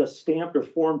this as a stamped or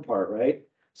formed part, right?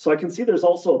 So I can see there's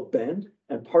also a bend,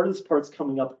 and part of this part's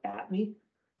coming up at me.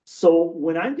 So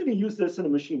when I'm going to use this in a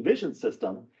machine vision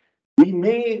system, we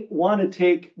may want to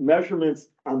take measurements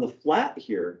on the flat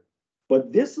here,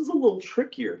 but this is a little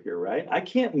trickier here, right? I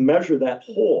can't measure that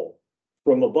hole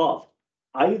from above.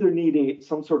 I either need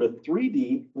some sort of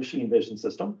 3D machine vision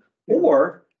system,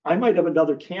 or I might have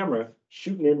another camera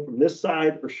shooting in from this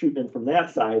side or shooting in from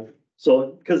that side.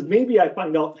 So, because maybe I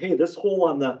find out, hey, this hole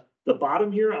on the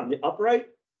bottom here on the upright,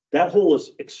 that hole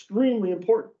is extremely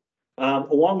important,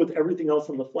 along with everything else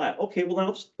on the flat. Okay, well,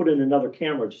 I'll just put in another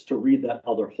camera just to read that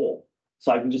other hole.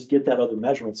 So I can just get that other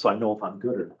measurement so I know if I'm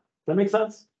good or not. Does that make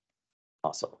sense?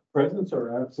 Awesome. Presence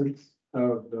or absence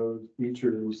of those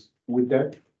features, would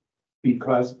that be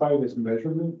classified as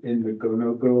measurement in the go,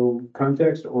 no go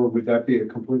context, or would that be a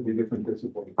completely different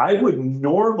discipline? I would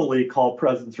normally call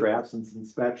presence or absence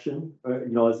inspection,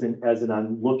 as in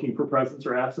I'm looking for presence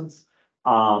or absence.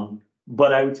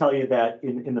 But I would tell you that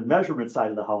in the measurement side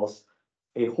of the house,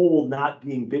 a hole not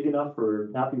being big enough or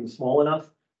not being small enough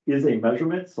is a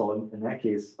measurement. So in that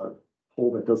case, a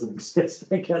hole that doesn't exist,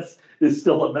 I guess, is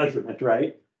still a measurement,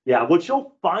 right? Yeah, what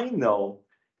you'll find though,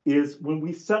 is when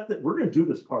we set that, we're gonna do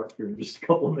this part here in just a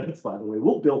couple of minutes, by the way,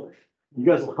 we'll build it. You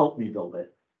guys will help me build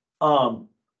it.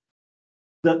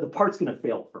 The part's gonna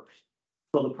fail first.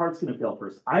 So the part's gonna fail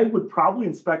first. I would probably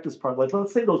inspect this part, like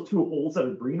let's say those two holes that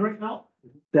are green right now,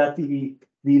 that the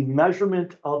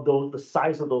measurement of those, the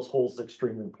size of those holes is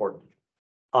extremely important.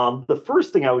 The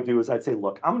first thing I would do is I'd say,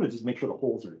 look, I'm gonna just make sure the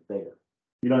holes are there.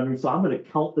 You know what I mean? So I'm gonna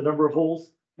count the number of holes,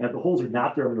 and if the holes are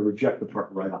not there, I'm gonna reject the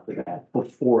part right off the bat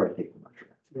before I take the measurement.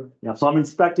 Yeah, so I'm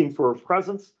inspecting for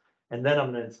presence, and then I'm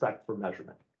gonna inspect for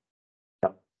measurement.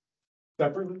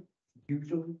 Separately,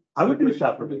 usually? I would do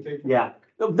separately, yeah.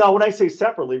 Now, when I say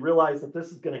separately, realize that this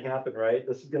is gonna happen, right?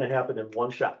 This is gonna happen in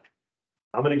one shot.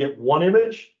 I'm gonna get one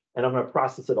image, and I'm gonna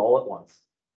process it all at once.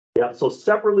 Yeah, so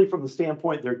separately from the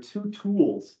standpoint, there are two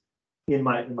tools in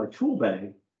my tool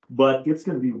bag, but it's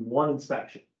gonna be one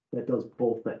inspection that does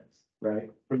both things, right?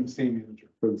 For the same image.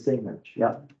 For the same image,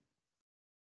 yeah.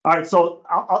 All right, so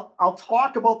I'll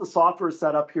talk about the software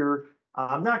setup here.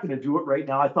 I'm not going to do it right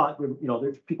now. I thought,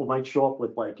 there's people might show up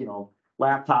with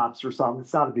laptops or something.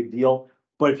 It's not a big deal.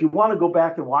 But if you want to go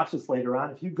back and watch this later on,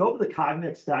 if you go to the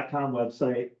Cognex.com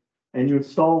website and you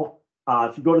install,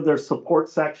 if you go to their support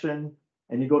section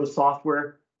and you go to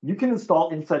software, you can install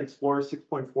Insight Explorer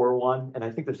 6.41, and I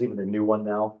think there's even a new one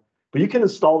now. But you can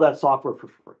install that software for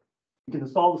free. You can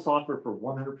install the software for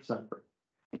 100% free.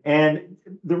 And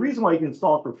the reason why you can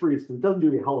install it for free is because it doesn't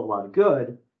do you a hell of a lot of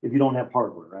good if you don't have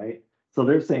hardware, right? So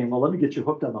they're saying, well, let me get you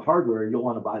hooked on the hardware. You'll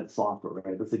want to buy the software,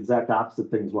 right? That's the exact opposite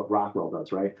thing is what Rockwell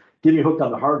does, right? Get me hooked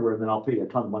on the hardware, and then I'll pay you a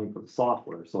ton of money for the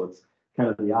software. So it's kind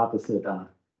of the opposite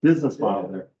business model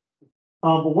there.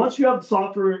 But once you have the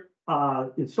software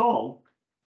installed,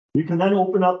 you can then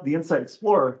open up the Insight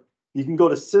Explorer. You can go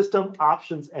to System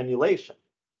Options Emulation.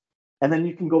 And then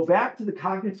you can go back to the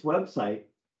Cognex website,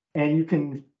 and you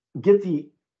can get the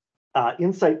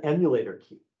Insight emulator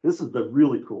key. This is the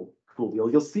really cool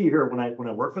deal. You'll see here when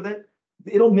I work with it,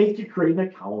 it'll make you create an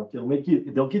account.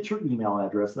 They'll get your email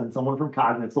address, and then someone from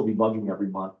Cognex will be bugging you every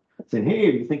month saying, hey,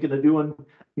 are you thinking of doing,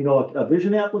 a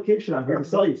vision application? I'm here to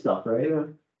sell you stuff, right? Yeah.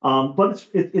 But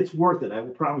it's worth it. I will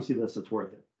promise you this, it's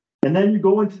worth it. And then you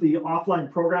go into the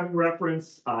offline programming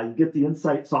reference, you get the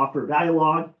Insight software value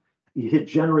log. You hit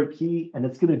generate key, and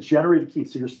it's going to generate a key.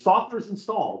 So your software is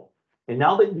installed. And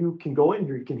now that you can go in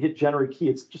here, you can hit generate key.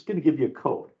 It's just going to give you a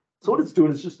code. So what it's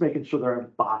doing is just making sure there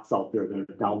aren't bots out there that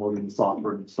are downloading the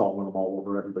software and installing them all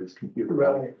over everybody's computer.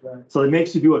 Right. So it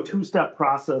makes you do a two-step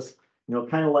process,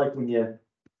 kind of like when you,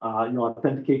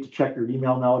 authenticate to check your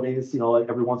email nowadays, like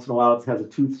every once in a while it has a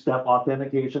two-step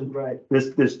authentication. Right.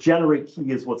 This generate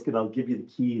key is what's going to give you the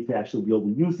key to actually be able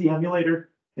to use the emulator.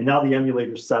 And now the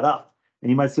emulator's set up. And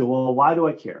you might say, well, why do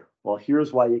I care? Well,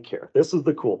 here's why you care. This is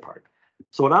the cool part.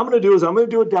 So what I'm going to do is I'm going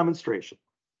to do a demonstration.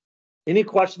 Any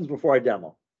questions before I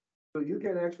demo? So you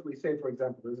can actually say, for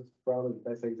example, this is probably the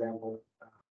best example.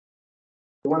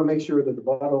 You want to make sure that the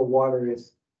bottle of water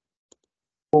is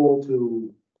full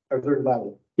to a certain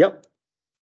level. Yep.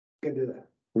 You can do that.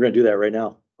 We're going to do that right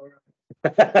now. All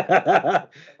right.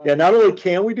 Yeah, not only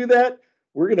can we do that,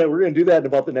 we're gonna do that in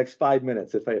about the next 5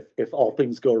 minutes if all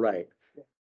things go right.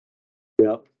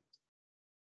 Yep.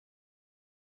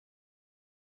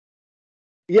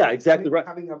 Yeah, exactly right.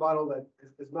 Having a bottle that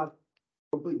is not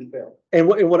completely filled. And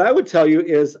what I would tell you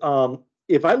is,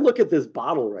 if I look at this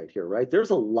bottle right here, right, there's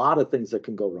a lot of things that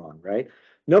can go wrong, right?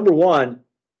 Number one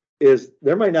is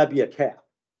there might not be a cap.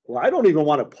 Well, I don't even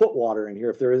want to put water in here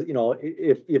if there is,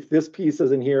 if this piece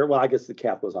is in here. Well, I guess the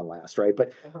cap goes on last, right?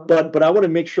 But but I want to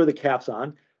make sure the cap's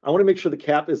on. I want to make sure the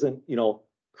cap isn't,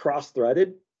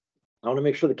 cross-threaded. I want to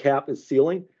make sure the cap is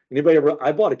sealing. Anybody ever?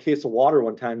 I bought a case of water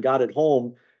one time, got it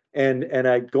home, and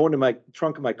I go into my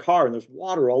trunk of my car, and there's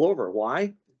water all over.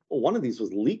 Why? Well, one of these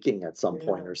was leaking at some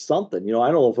point or something. I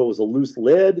don't know if it was a loose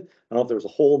lid. I don't know if there was a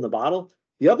hole in the bottle.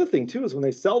 The other thing too is when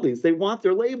they sell these, they want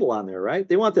their label on there, right?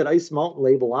 They want that Ice Mountain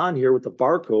label on here with the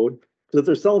barcode, because if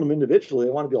they're selling them individually,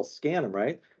 they want to be able to scan them,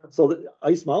 right? So the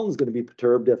Ice Mountain's going to be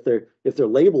perturbed if their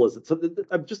label isn't. So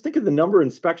I'm just thinking the number of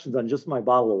inspections on just my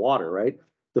bottle of water, right?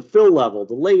 The fill level,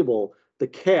 the label, the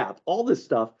cap, all this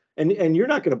stuff. And you're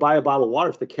not going to buy a bottle of water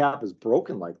if the cap is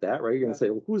broken like that, right? You're going to say,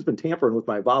 well, who's been tampering with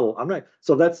my bottle? I'm not.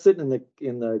 So that's sitting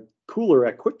in the cooler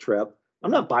at Quick Trip.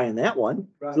 I'm not buying that one.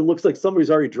 Right. It looks like somebody's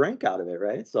already drank out of it,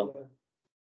 right? So,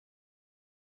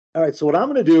 all right. So what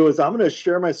I'm going to do is I'm going to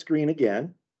share my screen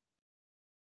again,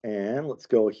 and let's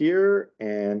go here.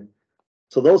 And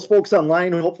so those folks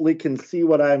online hopefully can see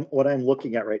what I'm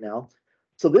looking at right now.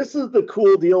 So this is the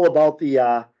cool deal about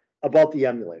the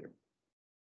emulator.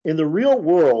 In the real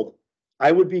world,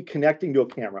 I would be connecting to a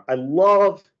camera. I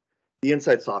love the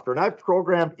inside software, and I've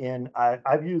programmed in.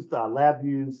 I've used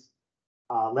LabVIEW's.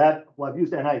 I've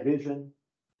used NI Vision.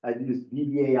 I've used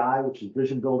VBAI, which is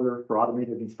Vision Builder for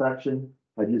automated inspection.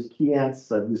 I've used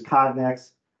Keyence. I've used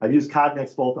Cognex. I've used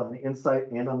Cognex both on the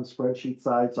Insight and on the spreadsheet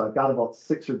side. So I've got about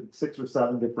six or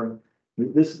seven different.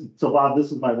 So Bob,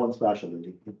 this is my one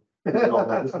specialty. This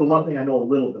is the one thing I know a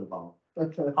little bit about.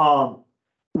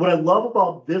 What I love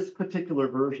about this particular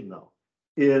version, though,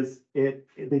 is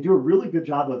they do a really good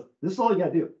job of this is all you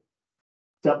got to do.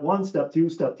 Step 1, step 2,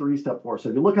 step 3, step 4. So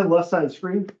if you look on the left side of the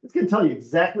screen, it's going to tell you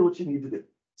exactly what you need to do.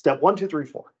 Step 1, 2, 3,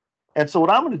 4. And so what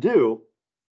I'm going to do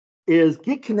is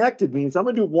get connected means I'm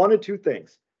going to do one of two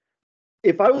things.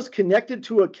 If I was connected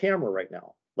to a camera right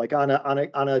now, like on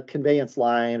a conveyance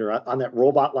line or on that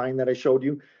robot line that I showed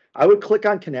you, I would click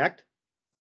on connect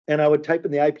and I would type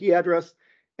in the IP address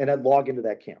and I'd log into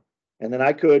that camera. And then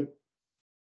I could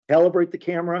calibrate the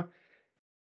camera.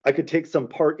 I could take some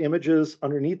part images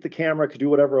underneath the camera. I could do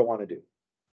whatever I want to do.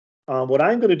 What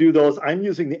I'm going to do though is I'm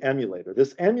using the emulator.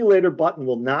 This emulator button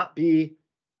will not be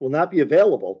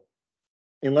available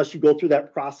unless you go through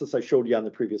that process I showed you on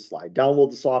the previous slide. Download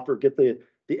the software, get the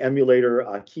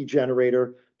emulator key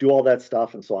generator, do all that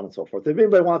stuff, and so on and so forth. If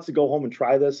anybody wants to go home and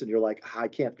try this and you're like, I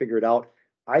can't figure it out,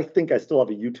 I think I still have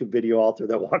a YouTube video out there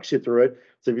that walks you through it.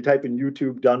 So if you type in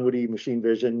YouTube Dunwoody Machine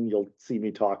Vision, you'll see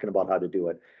me talking about how to do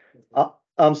it.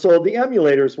 So the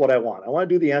emulator is what I want. I want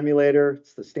to do the emulator.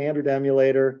 It's the standard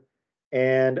emulator.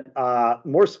 And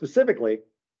more specifically,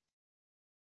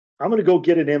 I'm going to go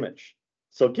get an image.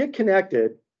 So get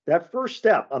connected. That first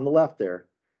step on the left there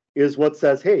is what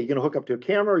says, hey, you're going to hook up to a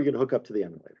camera or you're going to hook up to the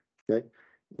emulator. Okay.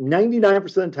 99%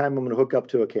 of the time, I'm going to hook up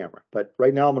to a camera. But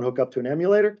right now, I'm going to hook up to an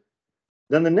emulator.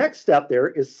 Then the next step there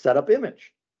is set up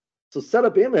image. So set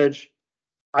up image,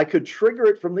 I could trigger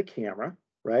it from the camera,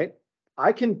 right?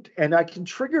 I can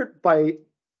trigger it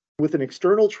with an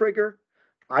external trigger.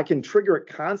 I can trigger it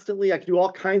constantly. I can do all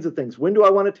kinds of things. When do I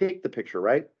want to take the picture,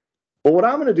 right? But what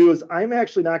I'm going to do is I'm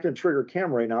actually not going to trigger a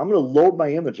camera right now. I'm going to load my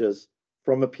images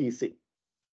from a PC.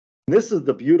 And this is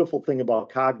the beautiful thing about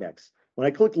Cognex. When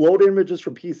I click load images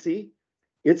from PC,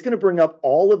 it's going to bring up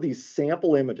all of these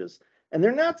sample images. And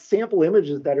they're not sample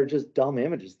images that are just dumb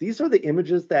images. These are the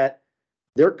images that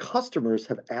their customers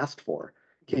have asked for.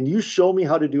 Can you show me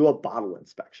how to do a bottle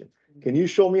inspection? Can you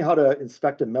show me how to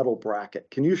inspect a metal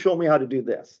bracket? Can you show me how to do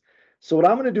this? So what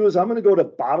I'm going to do is I'm going to go to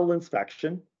bottle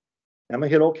inspection. I'm going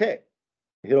to hit OK.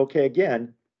 Hit OK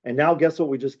again. And now guess what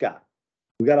we just got?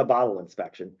 We got a bottle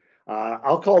inspection.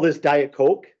 I'll call this Diet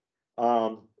Coke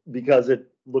because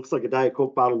it looks like a Diet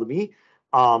Coke bottle to me.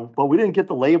 But we didn't get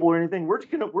the label or anything. We're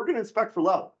gonna inspect for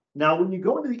level. Now, when you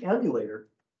go into the emulator,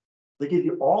 they give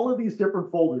you all of these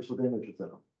different folders with images in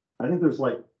them. I think there's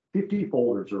like 50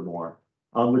 folders or more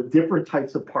with different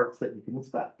types of parts that you can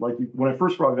inspect. Like when I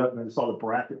first brought it up and I saw the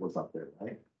bracket was up there,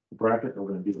 right? The bracket we're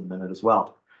going to do in a minute as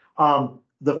well.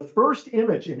 The first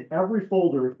image in every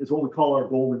folder is what we call our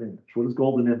golden image. What does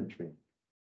golden image mean?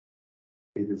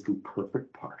 It is the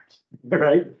perfect part,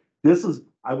 right?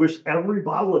 I wish every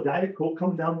bottle of Diet Coke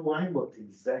coming down the line looked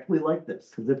exactly like this.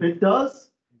 Because if it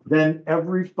does, then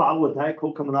every bottle of Diet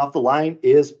Coke coming off the line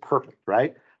is perfect,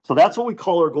 right? So that's what we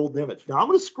call our golden image. Now I'm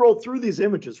going to scroll through these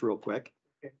images real quick.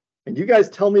 And you guys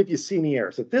tell me if you see any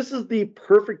errors. If this is the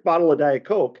perfect bottle of Diet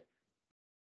Coke,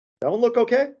 that one look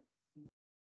okay?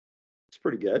 It's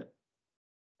pretty good.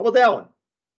 How about that one?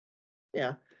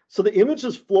 Yeah. So the image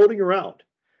is floating around.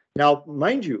 Now,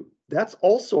 mind you, that's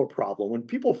also a problem. When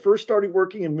people first started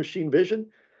working in machine vision,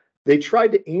 they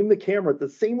tried to aim the camera at the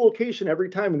same location every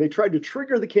time, and they tried to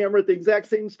trigger the camera at the exact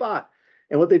same spot.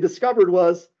 And what they discovered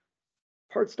was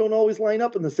parts don't always line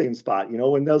up in the same spot. You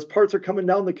know, when those parts are coming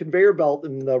down the conveyor belt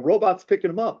and the robot's picking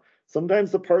them up,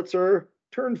 sometimes the parts are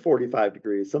turned 45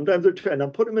 degrees. Sometimes they're, and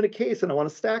I'm putting them in a case and I want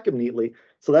to stack them neatly.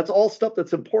 So that's all stuff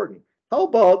that's important. How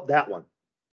about that one?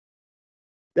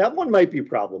 That one might be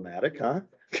problematic, huh?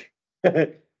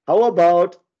 How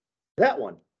about that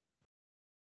one?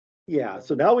 Yeah,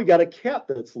 so now we got a cap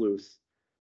that's loose.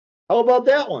 How about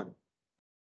that one?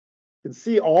 You can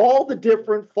see all the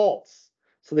different faults.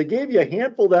 So they gave you a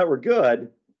handful that were good.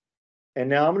 And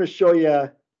now I'm going to show you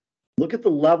Look at the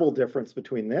level difference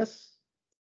between this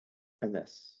and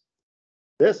this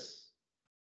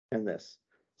and this.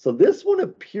 So this one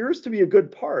appears to be a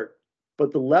good part,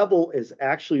 but the level is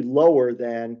actually lower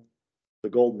than the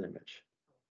golden image.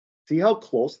 See how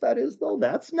close that is, though?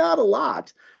 That's not a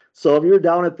lot. So if you're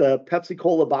down at the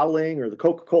Pepsi-Cola bottling or the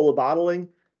Coca-Cola bottling,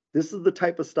 this is the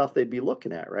type of stuff they'd be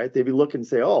looking at, right? They'd be looking and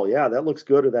say, oh, yeah, that looks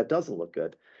good or that doesn't look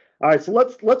good. All right, so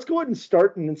let's go ahead and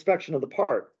start an inspection of the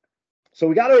part. So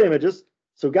we got our images.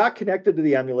 So we got connected to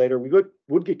the emulator. We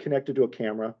would get connected to a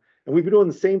camera. And we'd be doing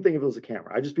the same thing if it was a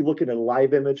camera. I'd just be looking at a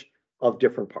live image of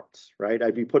different parts, right?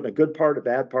 I'd be putting a good part, a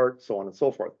bad part, so on and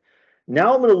so forth.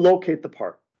 Now I'm going to locate the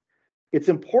part. It's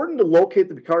important to locate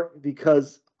the part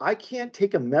because I can't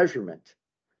take a measurement.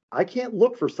 I can't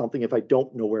look for something if I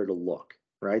don't know where to look,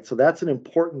 right? So that's an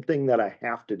important thing that I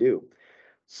have to do.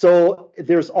 So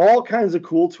there's all kinds of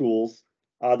cool tools.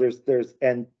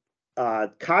 Cognex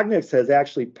has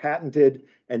actually patented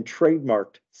and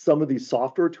trademarked some of these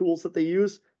software tools that they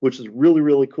use, which is really,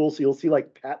 really cool. So you'll see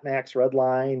like PatMax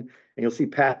Redline and you'll see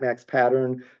PatMax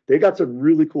Pattern. They got some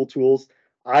really cool tools.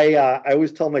 I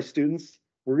always tell my students,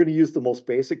 we're going to use the most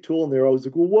basic tool. And they're always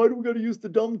like, well, why do we got to use the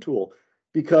dumb tool?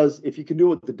 Because if you can do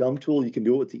it with the dumb tool, you can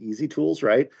do it with the easy tools,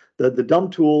 right? The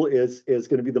dumb tool is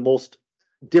going to be the most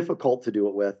difficult to do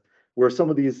it with, where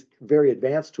some of these very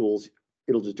advanced tools,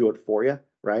 it'll just do it for you,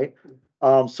 right?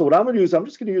 So what I'm going to do is I'm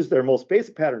just going to use their most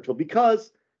basic pattern tool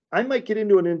because I might get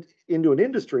into an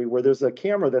industry where there's a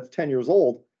camera that's 10 years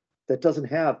old that doesn't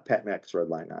have PatMax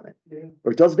Redline on it,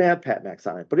 or it doesn't have PatMax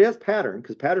on it, but it has pattern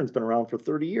because pattern's been around for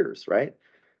 30 years, right?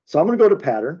 So I'm going to go to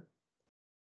pattern.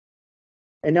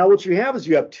 And now what you have is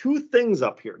you have two things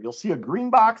up here. You'll see a green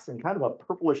box and kind of a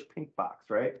purplish pink box,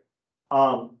 right?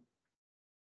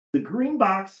 The green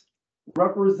box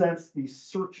represents the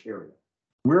search area.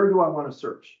 Where do I want to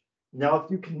search? Now,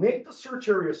 if you can make the search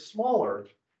area smaller,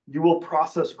 you will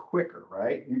process quicker,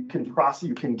 right? You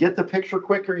can get the picture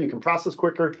quicker, you can process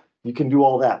quicker, you can do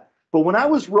all that. But when I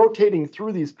was rotating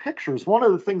through these pictures, one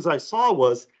of the things I saw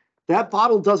was that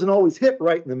bottle doesn't always hit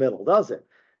right in the middle, does it?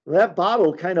 That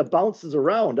bottle kind of bounces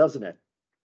around, doesn't it?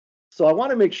 So I want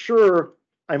to make sure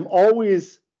I'm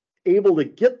always able to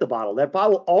get the bottle. That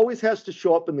bottle always has to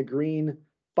show up in the green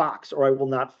box or I will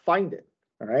not find it,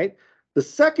 all right? The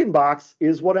second box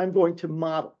is what I'm going to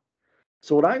model.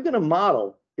 So what I'm going to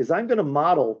model is I'm going to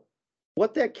model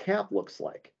what that cap looks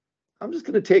like. I'm just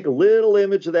going to take a little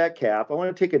image of that cap. I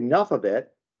want to take enough of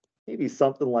it, maybe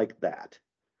something like that.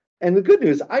 And the good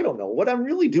news, I don't know. What I'm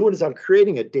really doing is I'm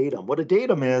creating a datum. What a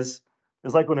datum is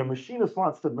like when a machinist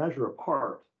wants to measure a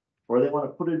part or they want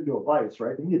to put it into a vise,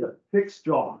 right? They need a fixed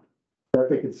jaw that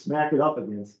they can smack it up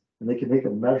against and they can make a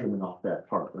measurement off that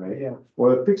part, right? Yeah.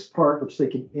 Or a fixed part which they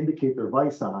can indicate their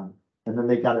vise on, and then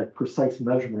they got a precise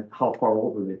measurement how far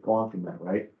over they've gone from that,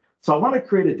 right? So I want to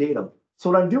create a datum. So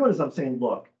what I'm doing is I'm saying,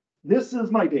 look, this is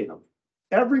my datum.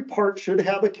 Every part should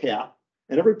have a cap,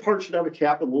 and every part should have a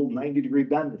cap with a little 90-degree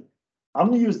bend in it. I'm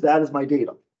going to use that as my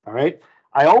datum, all right?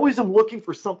 I always am looking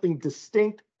for something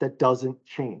distinct that doesn't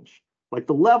change. Like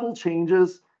the level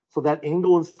changes, so that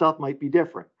angle and stuff might be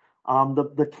different.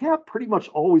 The cap pretty much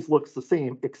always looks the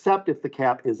same, except if the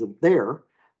cap isn't there,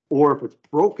 or if it's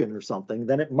broken or something,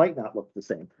 then it might not look the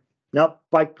same. Now,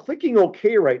 by clicking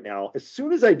OK right now, as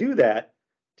soon as I do that,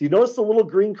 do you notice the little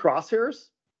green crosshairs?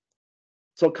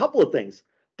 So a couple of things.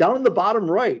 Down in the bottom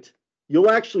right,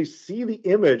 you'll actually see the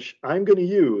image I'm going to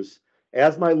use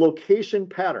as my location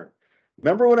pattern.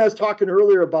 Remember when I was talking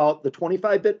earlier about the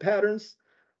 25-bit patterns?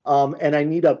 And I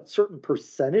need a certain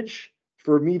percentage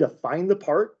for me to find the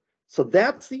part. So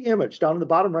that's the image down in the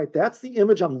bottom right. That's the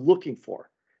image I'm looking for.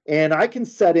 And I can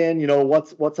set in, you know,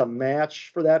 what's a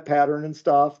match for that pattern and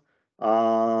stuff.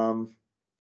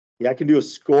 Yeah, I can do a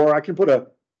score. I can put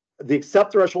the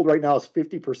accept threshold right now is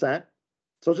 50%.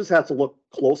 So it just has to look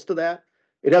close to that.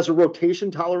 It has a rotation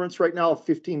tolerance right now of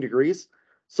 15 degrees.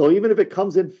 So even if it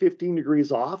comes in 15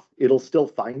 degrees off, it'll still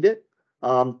find it.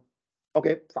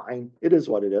 Okay, fine. It is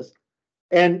what it is.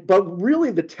 But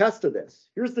really the test of this,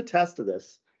 here's the test of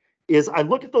this, is I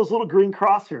look at those little green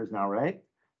crosshairs now, right?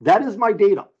 That is my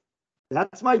datum.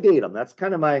 That's my datum. That's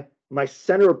kind of my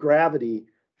center of gravity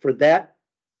for that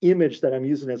image that I'm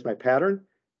using as my pattern.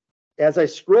 As I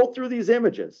scroll through these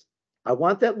images, I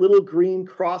want that little green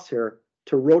crosshair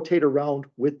to rotate around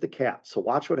with the cap. So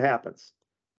watch what happens.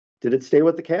 Did it stay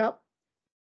with the cap?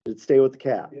 Did it stay with the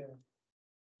cap? Yeah.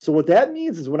 So what that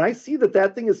means is when I see that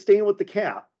that thing is staying with the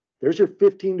cap, there's your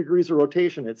 15 degrees of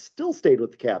rotation. It still stayed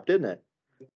with the cap, didn't it?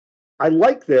 I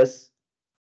like this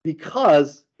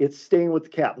because it's staying with the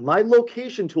cap. My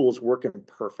location tool is working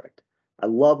perfect. I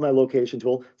love my location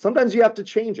tool. Sometimes you have to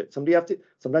change it.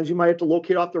 Sometimes you might have to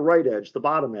locate off the right edge, the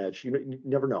bottom edge. You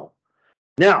never know.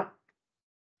 Now,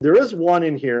 there is one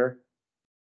in here.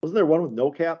 Wasn't there one with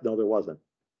no cap? No, there wasn't.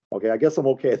 Okay, I guess I'm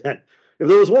okay then. If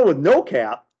there was one with no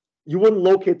cap, you wouldn't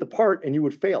locate the part and you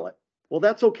would fail it. Well,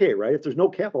 that's okay, right? If there's no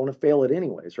cap, I want to fail it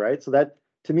anyways, right? So that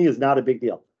to me is not a big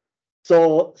deal.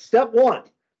 So step one,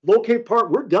 locate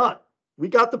part, we're done. We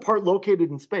got the part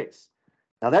located in space.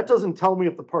 Now that doesn't tell me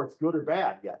if the part's good or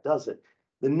bad yet, does it?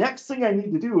 The next thing I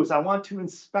need to do is I want to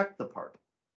inspect the part.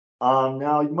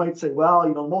 Now you might say,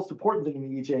 well, the most important thing in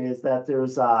the EJ is that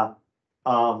there's that's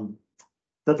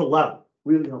a level.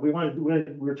 We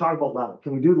were talking about level.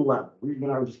 Can we do the level? We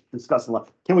were just discussing level.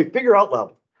 Can we figure out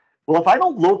level? Well, if I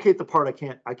don't locate the part,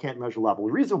 I can't measure level.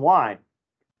 The reason why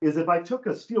is if I took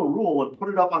a steel rule and put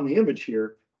it up on the image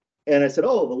here, and I said,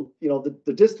 oh,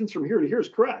 the distance from here to here is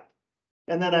correct,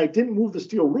 and then I didn't move the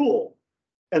steel rule,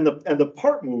 and the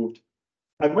part moved,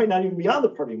 I might not even be on the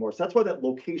part anymore. So that's why that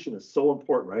location is so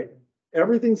important, right?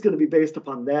 Everything's going to be based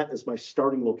upon that as my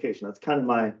starting location. That's kind of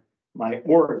my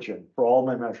origin for all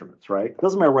my measurements, right? It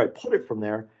doesn't matter where I put it from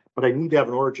there, but I need to have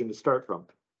an origin to start from.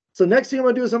 So next thing I'm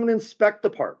going to do is I'm going to inspect the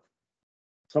part.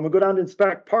 So I'm going to go down to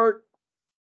inspect part.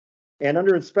 And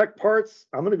under inspect parts,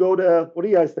 I'm going to go to, what do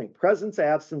you guys think? Presence,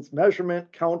 absence,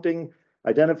 measurement, counting,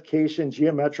 identification,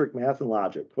 geometric, math, and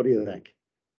logic. What do you think?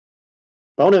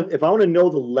 If I want to know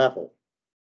the level,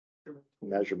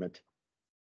 measurement,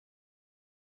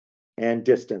 and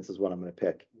distance is what I'm going to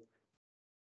pick.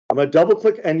 I'm going to double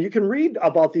click, and you can read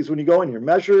about these when you go in here.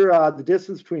 Measure the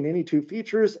distance between any two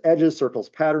features, edges, circles,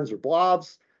 patterns, or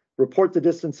blobs. Report the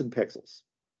distance in pixels.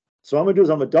 So what I'm going to do is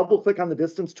I'm going to double click on the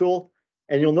distance tool,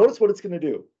 and you'll notice what it's going to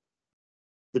do.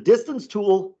 The distance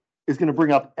tool is going to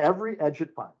bring up every edge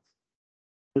it finds.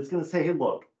 It's going to say, hey,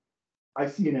 look, I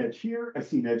see an edge here, I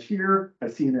see an edge here, I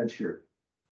see an edge here.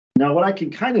 Now, what I can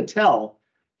kind of tell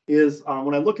is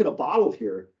when I look at a bottle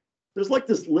here, there's like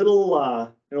this little,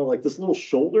 like this little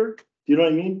shoulder. Do you know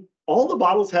what I mean? All the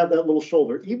bottles have that little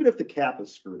shoulder, even if the cap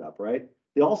is screwed up, right?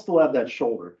 They all still have that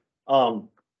shoulder.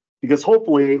 Because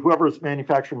hopefully whoever's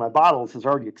manufacturing my bottles has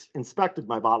already inspected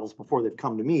my bottles before they've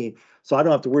come to me. So I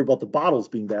don't have to worry about the bottles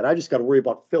being bad. I just got to worry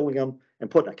about filling them and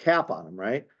putting a cap on them,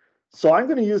 right? So I'm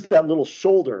going to use that little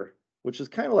shoulder, which is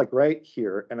kind of like right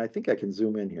here. And I think I can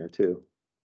zoom in here too.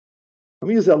 I'm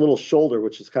going to use that little shoulder,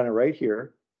 which is kind of right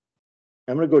here.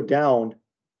 I'm going to go down.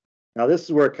 Now this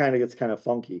is where it kind of gets kind of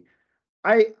funky.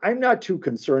 I'm not too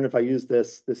concerned if I use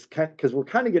this because we're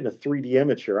kind of getting a 3D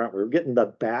image here, aren't we? We're getting the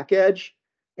back edge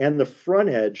and the front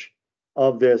edge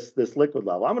of this liquid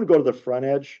level. I'm going to go to the front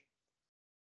edge.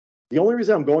 The only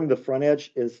reason I'm going to the front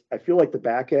edge is I feel like the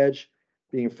back edge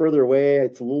being further away,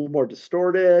 it's a little more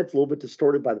distorted. It's a little bit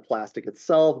distorted by the plastic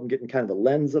itself. I'm getting kind of a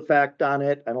lens effect on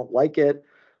it. I don't like it.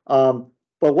 But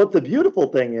what the beautiful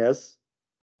thing is,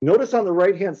 notice on the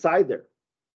right-hand side there,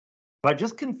 by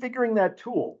just configuring that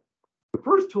tool, the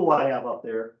first tool I have up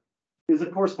there is,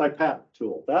 of course, my pattern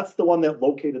tool. That's the one that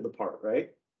located the part,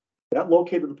 right? That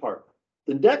located the part.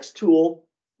 The next tool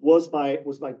was my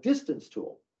distance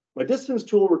tool. My distance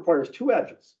tool requires two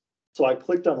edges. So I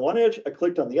clicked on one edge, I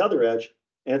clicked on the other edge,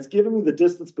 and it's giving me the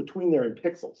distance between there in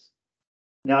pixels.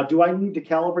 Now, do I need to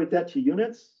calibrate that to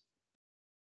units?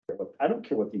 I don't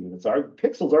care what the units are.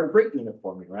 Pixels are a great unit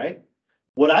for me, right?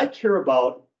 What I care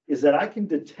about is that I can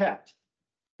detect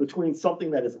between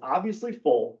something that is obviously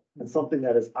full and something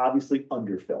that is obviously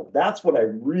underfilled. That's what I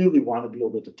really want to be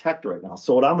able to detect right now.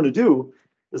 So what I'm going to do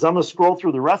is I'm going to scroll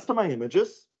through the rest of my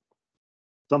images.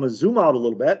 So I'm going to zoom out a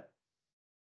little bit.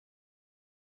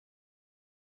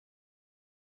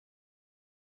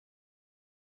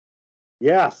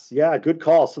 Yes, yeah, good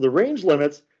call. So the range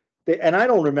limits, and I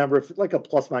don't remember if it's like a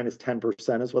plus minus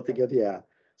 10% is what they give. Yeah.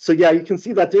 So yeah, you can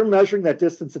see that they're measuring that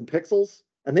distance in pixels,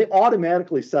 and they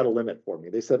automatically set a limit for me.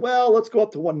 They said, well, let's go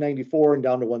up to 194 and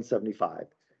down to 175.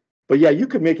 But yeah, you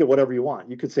could make it whatever you want.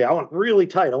 You could say, I want really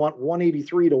tight. I want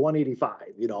 183 to 185,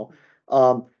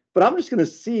 But I'm just going to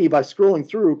see by scrolling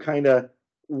through kind of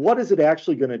what is it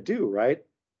actually going to do, right?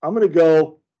 I'm going to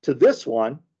go to this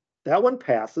one. That one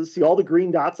passes. See all the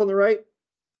green dots on the right?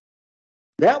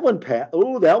 That one passed.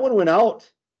 Oh, that one went out.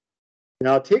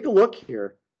 Now take a look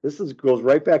here. This goes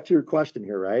right back to your question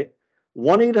here, right?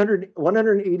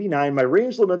 189. My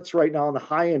range limits right now on the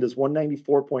high end is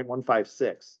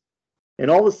 194.156. And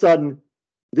all of a sudden,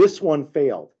 this one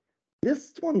failed.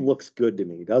 This one looks good to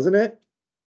me, doesn't it?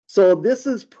 So this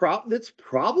is it's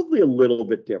probably a little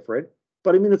bit different,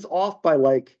 but I mean, it's off by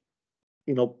like,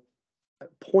 0.1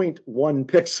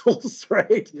 pixels,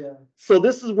 right? Yeah. So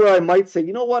this is where I might say,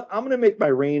 you know what? I'm going to make my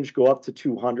range go up to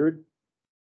 200.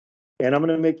 And I'm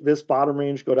going to make this bottom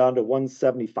range go down to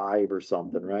 175 or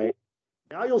something, right?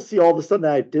 Now you'll see all of a sudden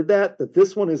that I did that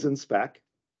this one is in spec.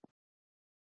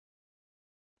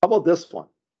 How about this one?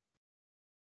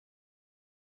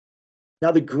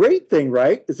 Now, the great thing,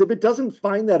 right, is if it doesn't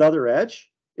find that other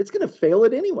edge, it's going to fail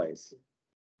it anyways.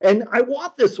 And I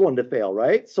want this one to fail,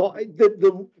 right? So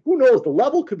who knows, the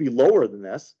level could be lower than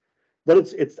this, but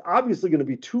it's obviously going to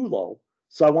be too low.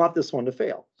 So I want this one to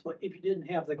fail. So if you didn't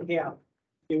have the cap,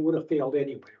 it would have failed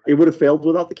anyway. Right? It would have failed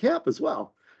without the cap as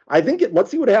well. I think let's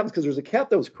see what happens because there's a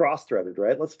cap that was cross-threaded,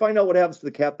 right? Let's find out what happens to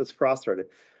the cap that's cross-threaded.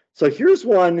 So here's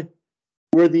one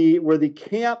where the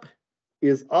cap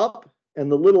is up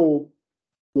and the little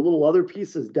other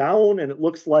piece is down, and it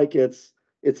looks like it's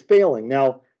failing.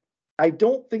 Now, I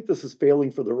don't think this is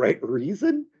failing for the right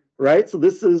reason, right? So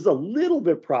this is a little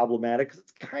bit problematic because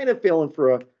it's kind of failing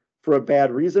for a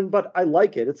bad reason, but I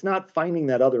like it. It's not finding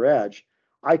that other edge.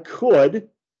 I could,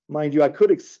 mind you, I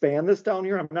could expand this down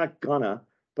here. I'm not gonna,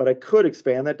 but I could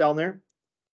expand that down there.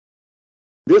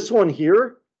 This one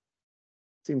here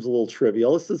seems a little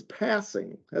trivial. This is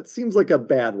passing. That seems like a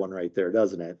bad one right there,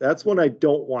 doesn't it? That's one I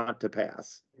don't want to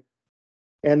pass.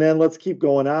 And then let's keep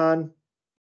going on.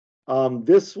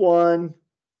 This one,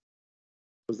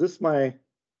 was this my,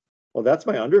 well, that's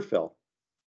my underfill.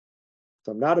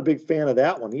 So I'm not a big fan of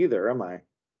that one either, am I?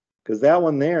 Because that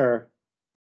one there,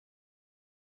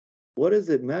 what is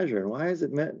it measuring? Why is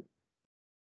it meant?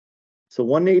 So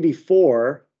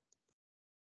 184,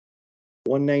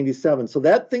 197. So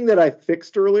that thing that I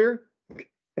fixed earlier,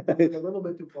 A little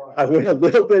bit too far. I went a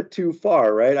little bit too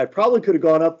far, right? I probably could have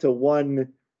gone up to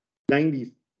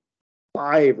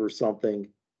 195 or something,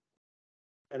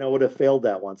 and I would have failed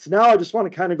that one. So now I just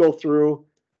want to kind of go through,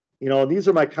 you know, these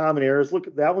are my common errors.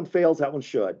 Look, that one fails, that one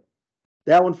should.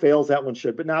 That one fails, that one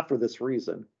should, but not for this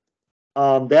reason.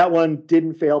 That one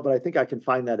didn't fail, but I think I can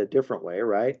find that a different way,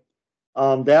 right?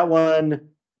 That one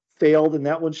failed and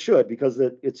that one should because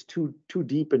it's too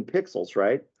deep in pixels,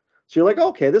 right? So you're like,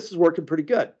 okay, this is working pretty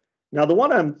good. Now the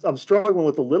one I'm struggling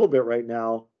with a little bit right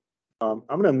now, I'm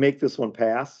going to make this one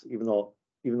pass, even though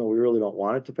we really don't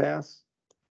want it to pass.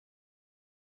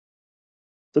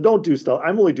 So don't do stuff.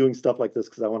 I'm only doing stuff like this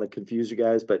because I want to confuse you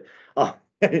guys. But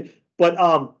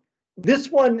this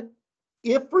one,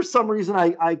 if for some reason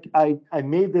I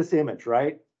made this image,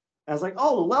 right? I was like,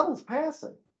 oh, the level's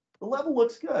passing. The level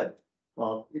looks good.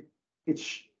 Well, it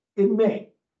may,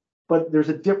 but there's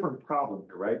a different problem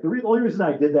here, right? The only reason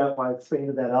I did that, why I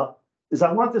expanded that up, is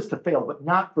I want this to fail, but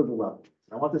not for the level.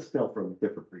 I want this to fail for a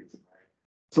different reason. Right?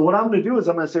 So what I'm going to do is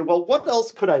I'm going to say, well, what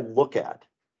else could I look at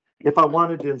if I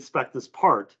wanted to inspect this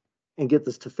part and get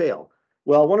this to fail?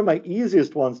 Well, one of my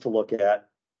easiest ones to look at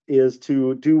is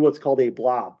to do what's called a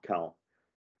blob count.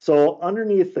 So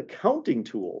underneath the counting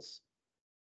tools,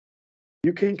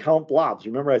 you can count blobs.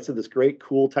 Remember I said this great,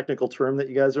 cool technical term that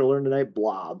you guys are learning tonight,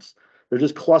 blobs. They're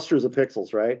just clusters of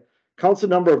pixels, right? Counts the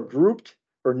number of groups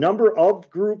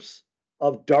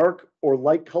of dark or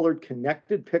light colored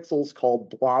connected pixels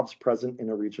called blobs present in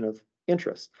a region of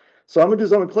interest. So I'm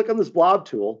going to click on this blob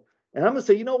tool and I'm going to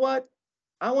say, you know what?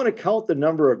 I want to count the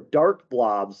number of dark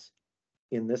blobs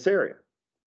in this area.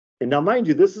 And now, mind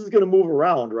you, this is going to move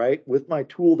around, right, with my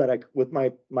tool with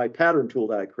my pattern tool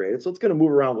that I created. So it's going to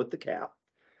move around with the cap.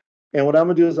 And what I'm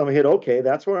going to do is I'm going to hit OK.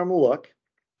 That's where I'm going to look.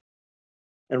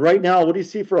 And right now, what do you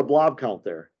see for a blob count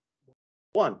there?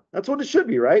 1. That's what it should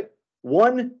be, right?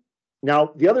 1.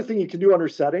 Now, the other thing you can do under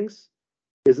settings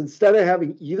is instead of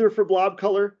having either for blob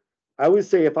color, I always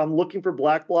say if I'm looking for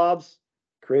black blobs,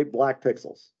 create black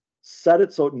pixels. Set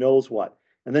it so it knows what.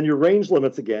 And then your range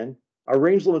limits again. Our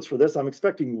range limits for this, I'm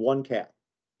expecting 1 cap.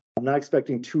 I'm not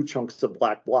expecting 2 chunks of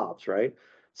black blobs, right?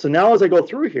 So now as I go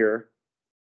through here,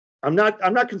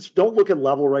 don't look at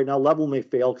level right now. Level may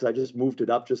fail because I just moved it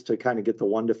up just to kind of get the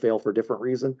one to fail for a different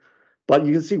reason. But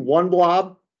you can see 1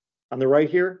 blob on the right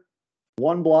here,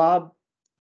 1 blob,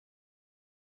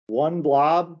 1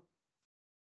 blob.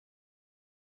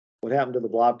 What happened to the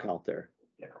blob count there?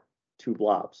 Yeah. 2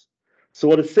 blobs. So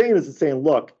what it's saying is it's saying,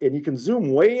 look, and you can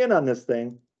zoom way in on this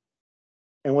thing.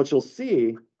 And what you'll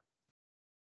see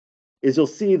is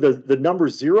the number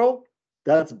 0,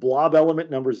 that's blob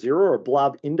element number 0 or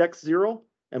blob index 0,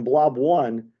 and blob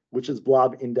 1, which is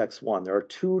blob index 1. There are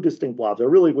 2 distinct blobs. I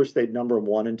really wish they'd number them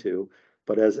 1 and 2,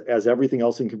 but as everything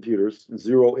else in computers,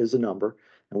 0 is a number,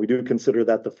 and we do consider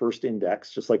that the first index,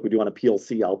 just like we do on a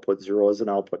PLC output. 0 is an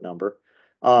output number.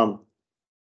 So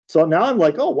now I'm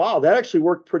like, oh wow, that actually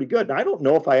worked pretty good. And I don't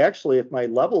know if my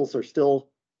levels are still.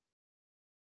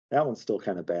 That one's still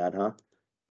kind of bad, huh?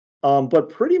 But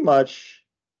pretty much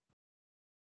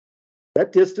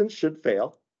that distance should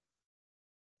fail.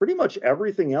 pretty much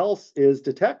everything else is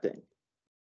detecting.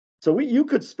 So you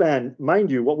could spend,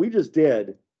 mind you, what we just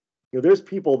did, there's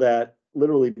people that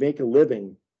literally make a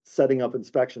living setting up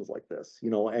inspections like this,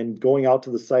 and going out to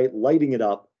the site, lighting it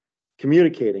up,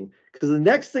 communicating. Because the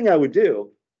next thing I would do,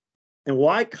 and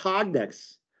why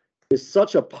Cognex is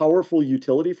such a powerful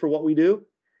utility for what we do,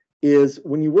 is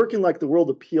when you work in like the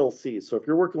world of PLC. So if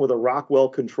you're working with a Rockwell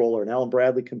controller, an Allen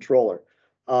Bradley controller,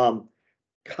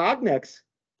 Cognex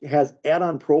has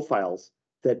add-on profiles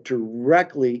that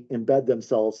directly embed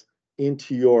themselves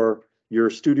into your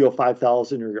Studio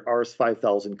 5000 or your RS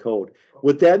 5000 code.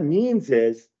 What that means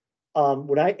is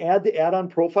when I add the add-on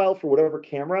profile for whatever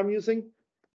camera I'm using,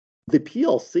 the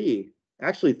PLC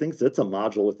actually thinks it's a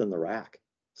module within the rack.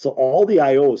 So all the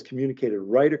I/O is communicated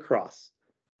right across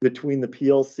between the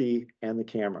PLC and the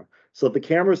camera. So if the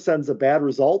camera sends a bad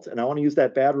result and I want to use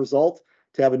that bad result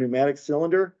to have a pneumatic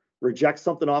cylinder reject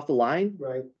something off the line,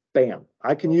 Right. bam,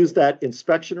 I can use that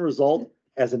inspection result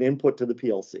as an input to the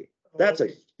PLC. That's a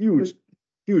huge,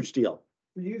 huge deal.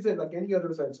 You use it like any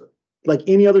other sensor. Like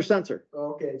any other sensor.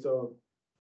 Okay, so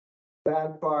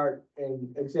that part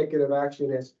and executive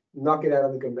action is knock it out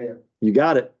of the conveyor. You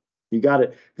got it. You got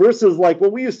it. Versus like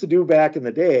what we used to do back in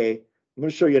the day. I'm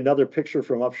going to show you another picture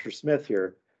from Upshur Smith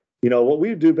here. What we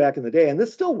would do back in the day, and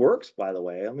this still works, by the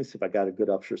way. Let me see if I got a good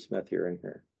Upshur Smith here in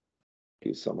here.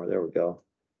 Do somewhere. There we go.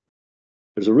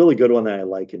 There's a really good one that I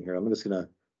like in here. I'm just going to,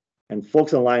 and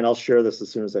folks online, I'll share this as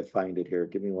soon as I find it here.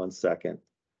 Give me 1 second.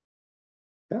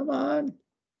 Come on.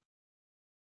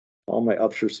 All my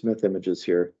Upshur Smith images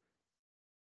here.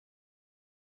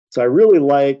 So I really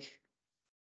like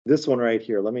this one right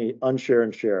here. Let me unshare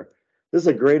and share. This is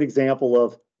a great example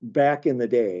of back in the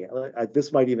day.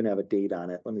 This might even have a date on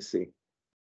it. Let me see.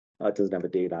 It doesn't have a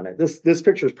date on it. This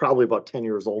picture is probably about 10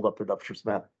 years old up at Upshur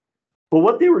Smith. But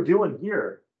what they were doing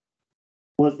here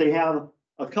was they have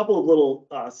a couple of little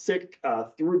SICK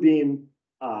through beam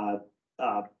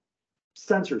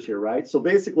sensors here, right? So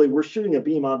basically we're shooting a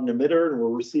beam on an emitter and we're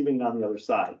receiving it on the other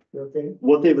side. Okay.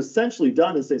 What they've essentially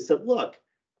done is they said, look,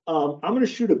 I'm going to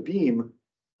shoot a beam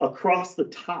across the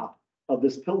top of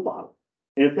this pill bottle.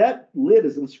 And if that lid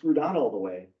isn't screwed on all the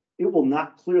way, it will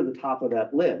not clear the top of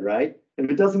that lid, right? And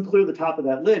if it doesn't clear the top of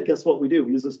that lid, guess what we do?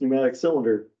 We use this pneumatic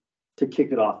cylinder to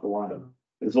kick it off the line,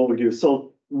 is what we do.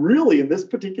 So really, in this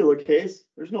particular case,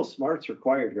 there's no smarts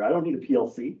required here. I don't need a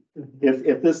PLC.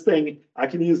 If this thing, I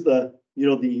can use I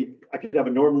could have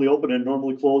a normally open and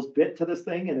normally closed bit to this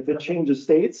thing. And if it changes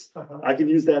states, I can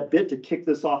use that bit to kick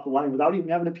this off the line without even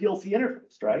having a PLC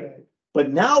interface, right?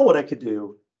 But now what I could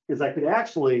do is I could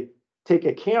actually take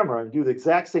a camera and do the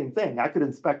exact same thing. I could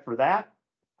inspect for that.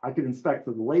 I could inspect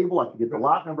for the label. I could get the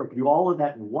lot number. I could do all of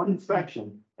that in one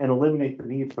inspection and eliminate the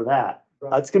need for that.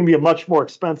 It's going to be a much more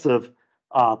expensive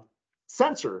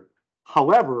sensor.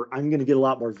 However, I'm going to get a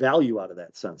lot more value out of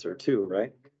that sensor too,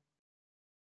 right?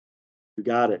 You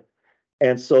got it.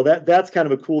 And so that's kind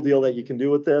of a cool deal that you can do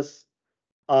with this.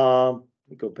 Go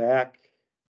back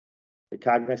to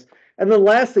Cognex. And the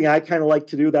last thing I kind of like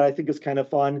to do that I think is kind of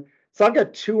fun. So I've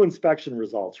got 2 inspection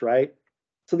results, right?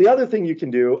 So the other thing you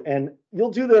can do, and you'll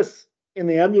do this in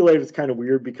the emulator, it's kind of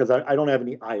weird because I don't have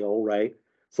any I/O, right?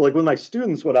 So like with my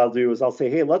students, what I'll do is I'll say,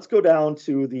 hey, let's go down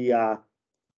to the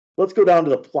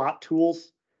plot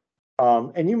tools.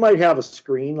 And you might have a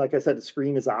screen. Like I said, the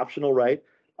screen is optional, right?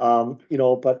 But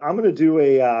I'm going to do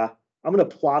I'm going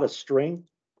to plot a string.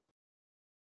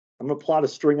 I'm going to plot a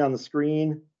string on the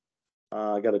screen.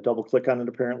 I got to double click on it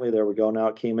apparently. There we go. Now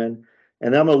it came in.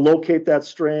 And then I'm going to locate that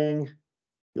string.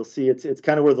 You'll see it's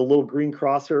kind of where the little green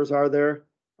crosshairs are there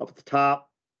up at the top.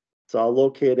 So I'll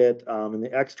locate it in the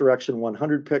X direction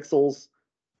 100 pixels.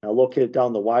 I'll locate it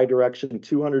down the Y direction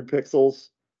 200 pixels.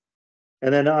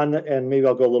 And then and maybe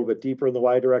I'll go a little bit deeper in the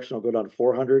Y direction. I'll go down to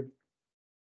 400.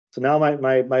 So now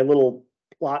my little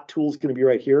plot tool is going to be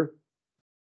right here.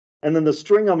 And then the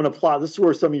string I'm going to plot, this is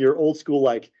where some of your old school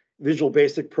like Visual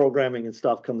Basic programming and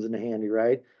stuff comes into handy,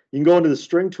 right? You can go into the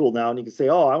string tool now and you can say,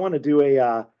 oh, I want to do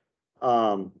a,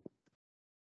 let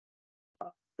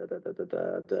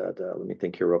me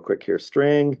think here real quick here.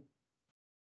 String.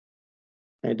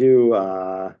 I do,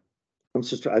 I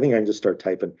think I can just start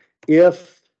typing.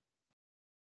 If,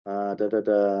 what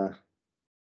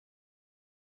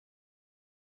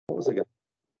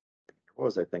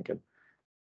was I thinking?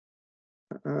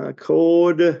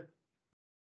 Code.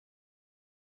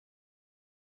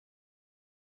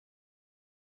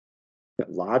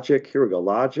 Logic, here we go,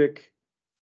 logic.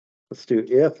 Let's do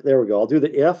if, there we go. I'll do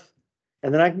the if,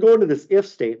 and then I can go into this if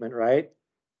statement, right?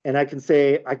 And I can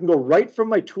say, I can go right from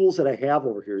my tools that I have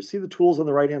over here. See the tools on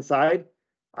the right-hand side?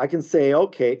 I can say,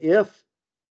 okay, if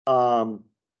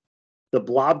the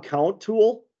blob count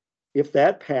tool, if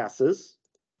that passes,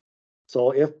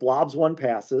 so if blobs 1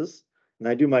 passes, and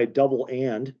I do my double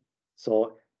and,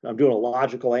 so I'm doing a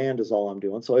logical and is all I'm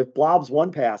doing. So if blobs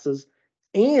 1 passes,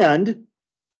 and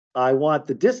I want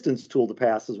the distance tool to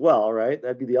pass as well, right?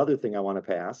 That'd be the other thing I want to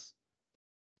pass.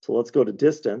 So let's go to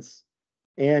distance,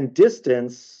 and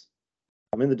distance,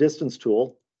 I'm in the distance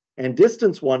tool, and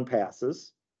distance 1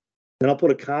 passes. Then I'll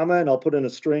put a comma and I'll put in a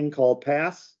string called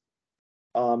pass,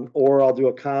 or I'll do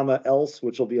a comma else,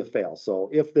 which will be a fail. So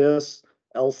if this,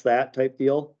 else that type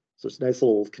deal. So it's a nice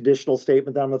little conditional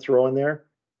statement that I'm gonna throw in there.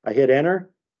 I hit enter.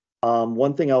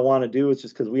 One thing I want to do is,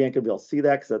 just because we ain't gonna be able to see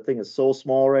that because that thing is so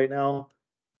small right now,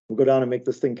 we'll go down and make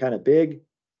this thing kind of big,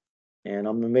 and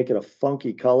I'm gonna make it a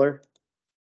funky color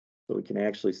so we can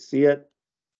actually see it.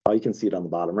 Oh, you can see it on the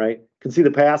bottom, right? You can see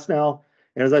the pass now.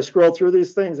 And as I scroll through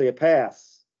these things, I get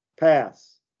pass,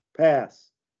 pass,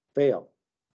 pass, fail,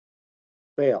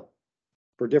 fail.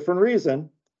 For a different reason,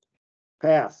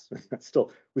 pass.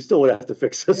 We still would have to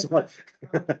fix this one.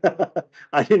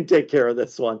 I didn't take care of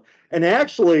this one. And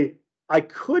actually, I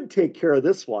could take care of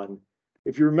this one.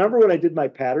 If you remember when I did my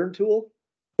pattern tool,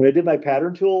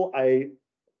 I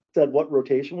said what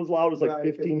rotation was allowed. It was like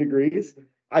 15 degrees.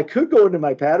 I could go into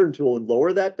my pattern tool and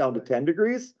lower that down to 10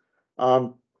 degrees. I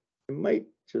might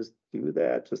just do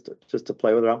that just to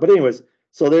play with it. But anyways,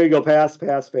 so there you go, pass,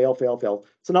 pass, fail, fail, fail.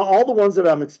 So now all the ones that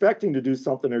I'm expecting to do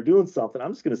something are doing something.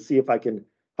 I'm just going to see if I can,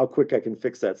 how quick I can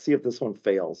fix that. See if this one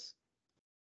fails.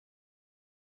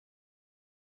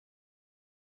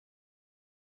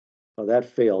 Oh, that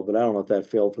failed, but I don't know if that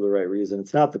failed for the right reason.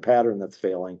 It's not the pattern that's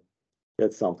failing.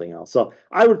 It's something else. So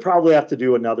I would probably have to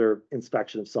do another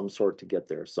inspection of some sort to get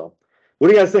there. So what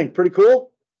do you guys think? Pretty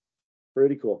cool?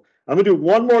 Pretty cool. I'm gonna do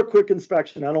one more quick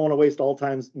inspection. I don't want to waste all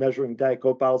time measuring Diet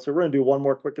Coke bottles. So we're gonna do one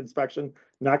more quick inspection. I'm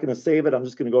not gonna save it. I'm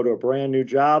just gonna go to a brand new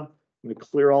job. I'm gonna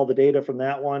clear all the data from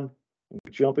that one and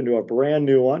jump into a brand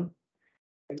new one.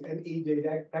 And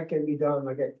EJ, that can be done,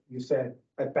 like you said,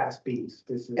 at fast speeds.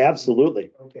 This is.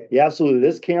 Absolutely. Okay. Yeah, absolutely.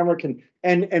 This camera can,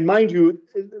 and mind you,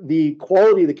 the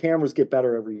quality of the cameras get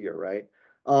better every year, right?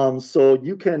 So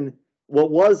you can,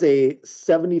 what was a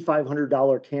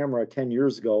 $7,500 camera 10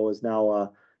 years ago is now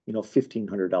a,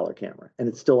 $1,500 camera, and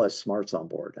it still has smarts on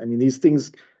board. I mean, these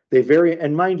things, they vary,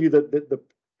 and mind you, that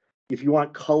if you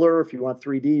want color, if you want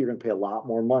 3D, you're gonna pay a lot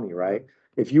more money, right?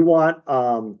 If you want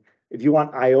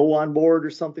IO on board or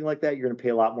something like that, you're gonna pay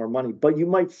a lot more money, but you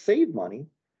might save money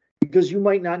because you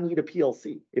might not need a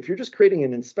PLC. If you're just creating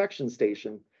an inspection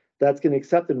station that's going to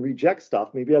accept and reject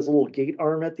stuff, maybe it has a little gate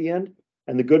arm at the end,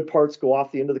 and the good parts go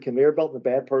off the end of the conveyor belt and the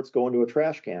bad parts go into a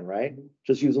trash can, right?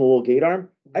 Just using a little gate arm.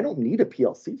 I don't need a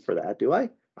PLC for that, do I?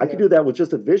 I could do that with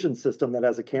just a vision system that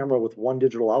has a camera with one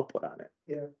digital output on it.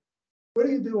 Yeah. What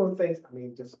do you do on things? I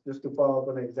mean, just to follow up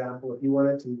on an example, if you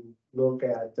wanted to look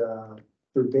at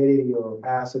turbidity or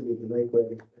opacity of the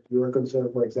liquid, if you were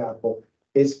concerned, for example,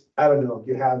 it's, I don't know,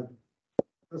 you have,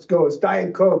 let's go, it's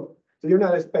Diet Coke. So you're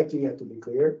not expecting it to be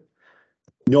clear?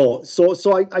 No,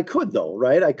 so I could though,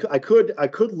 right? I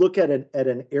could look at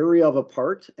an area of a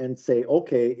part and say,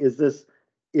 okay, is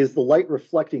the light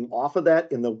reflecting off of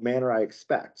that in the manner I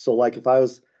expect? So like if I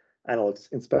was, I don't know,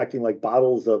 inspecting like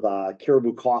bottles of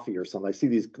Caribou coffee or something, I see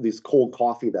these cold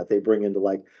coffee that they bring into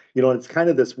like, and it's kind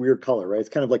of this weird color, right? It's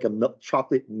kind of like a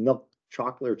chocolate milk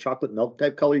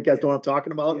type color. You guys know what I'm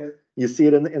talking about? Yeah. You see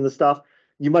it in the stuff.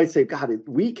 You might say, God,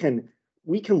 we can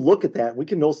look at that. We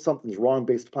can know something's wrong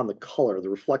based upon the color, the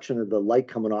reflection of the light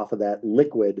coming off of that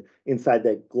liquid inside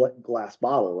that glass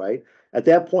bottle, right? At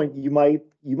that point, you might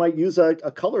use a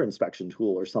color inspection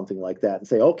tool or something like that and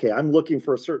say, okay, I'm looking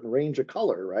for a certain range of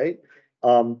color, right?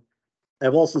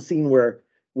 I've also seen where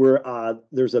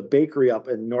there's a bakery up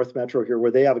in North Metro here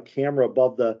where they have a camera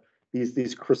above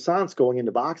these croissants going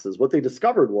into boxes. What they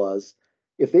discovered was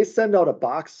if they send out a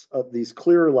box of these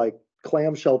clear like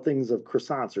clamshell things of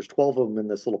croissants, there's 12 of them in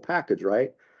this little package,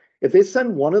 right? If they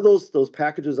send one of those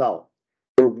packages out,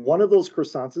 where one of those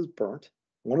croissants is burnt,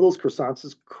 one of those croissants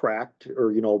is cracked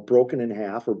or broken in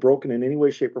half or broken in any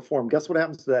way, shape, or form, guess what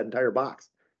happens to that entire box?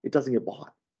 It doesn't get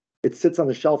bought. It sits on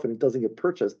the shelf and it doesn't get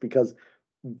purchased because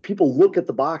people look at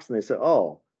the box and they say,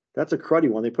 oh, that's a cruddy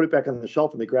one. They put it back on the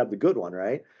shelf and they grab the good one,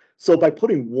 right? So by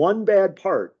putting one bad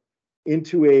part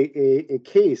into a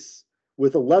case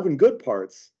with 11 good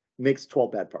parts, makes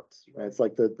 12 bad parts, right? It's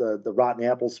like the rotten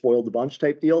apple spoiled the bunch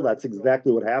type deal. That's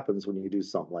exactly what happens when you do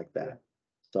something like that.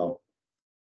 So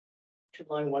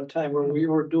line one time where we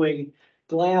were doing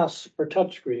glass for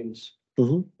touchscreens.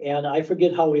 And I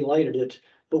forget how we lighted it,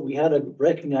 but we had to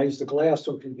recognize the glass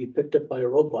so it could be picked up by a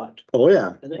robot. Oh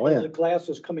yeah. And the glass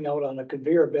was coming out on a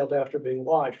conveyor belt after being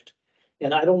washed.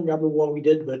 And I don't remember what we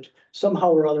did, but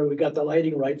somehow or other, we got the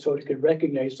lighting right so it could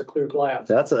recognize the clear glass.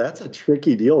 That's a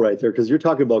tricky deal right there, because you're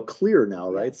talking about clear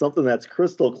now, right? Something that's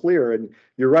crystal clear, and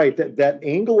you're right, that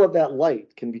angle of that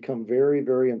light can become very,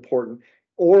 very important.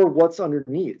 Or what's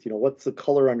underneath, what's the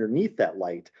color underneath that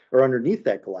light or underneath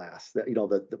that glass, that,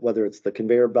 whether it's the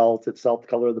conveyor belt itself, the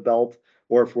color of the belt,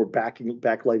 or if we're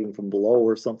backlighting from below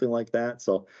or something like that.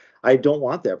 So I don't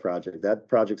want that project. That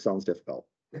project sounds difficult.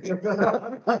 It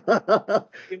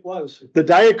was. The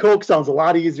Diet Coke sounds a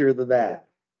lot easier than that.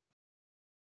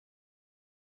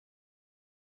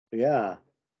 Yeah.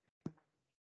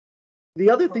 The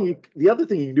other thing you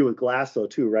can do with glass though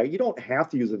too, right? You don't have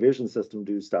to use a vision system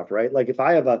to do stuff, right? Like if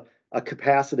I have a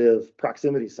capacitive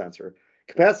proximity sensor,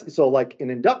 so like an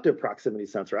inductive proximity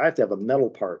sensor, I have to have a metal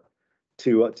part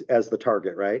as the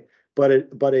target, right? But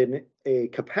in a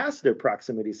capacitive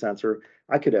proximity sensor,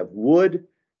 I could have wood,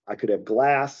 I could have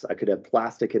glass, I could have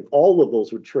plastic, and all of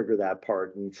those would trigger that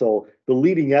part. And so the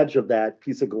leading edge of that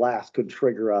piece of glass could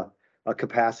trigger a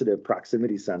capacitive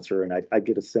proximity sensor, and I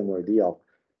get a similar deal.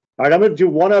 All right, I'm going to do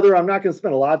one other. I'm not going to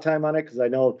spend a lot of time on it because I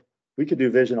know we could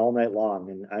do vision all night long,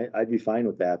 and I'd be fine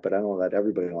with that, but I don't know that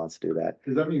everybody wants to do that.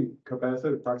 Does that mean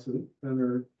capacitive proximity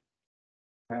sensor,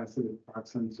 passive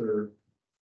prox sensor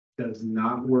does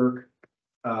not work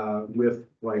with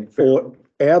like? Or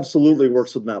absolutely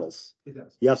works with metals. It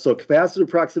does. Yeah, so capacitive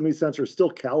proximity sensor is still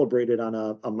calibrated on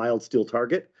a mild steel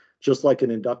target, just like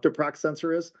an inductive prox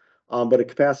sensor is. But a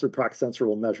capacitive prox sensor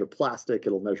will measure plastic,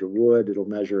 it'll measure wood, it'll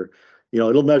measure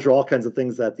all kinds of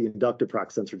things that the inductive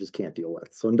prox sensor just can't deal with.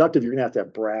 So inductive, you're gonna have to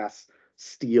have brass,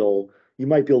 steel. You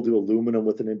might be able to do aluminum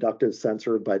with an inductive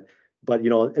sensor, but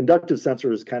inductive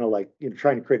sensor is kind of like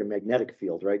trying to create a magnetic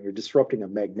field, right? You're disrupting a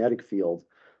magnetic field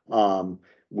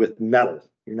with metal.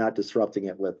 You're not disrupting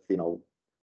it with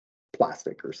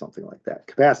plastic or something like that.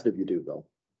 Capacitive, you do though.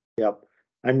 Yep.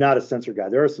 I'm not a sensor guy.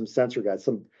 There are some sensor guys.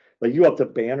 Some like you up to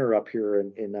Banner up here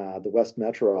in the West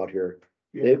Metro out here.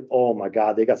 Yeah. Oh my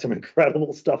God, they got some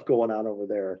incredible stuff going on over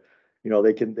there.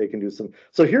 They can do some.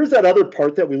 So here's that other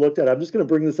part that we looked at. I'm just going to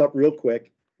bring this up real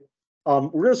quick. We're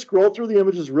going to scroll through the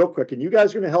images real quick, and you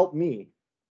guys are going to help me.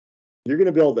 You're going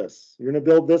to build this. You're going to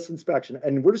build this inspection,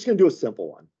 and we're just going to do a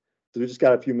simple one. So we just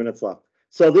got a few minutes left.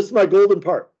 So this is my golden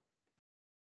part.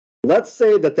 Let's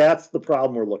say that that's the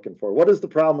problem we're looking for. What is the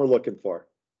problem we're looking for?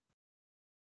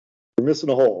 We're missing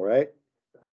a hole, right?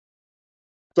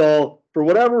 So for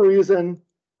whatever reason,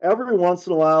 every once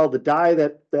in a while, the die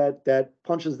that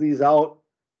punches these out,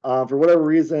 for whatever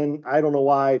reason, I don't know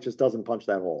why, it just doesn't punch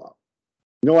that hole out.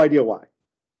 No idea why.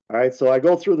 All right, so I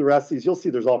go through the rest of these. You'll see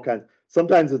there's all kinds.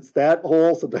 Sometimes it's that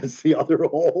hole, sometimes it's the other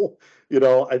hole.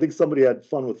 I think somebody had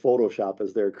fun with Photoshop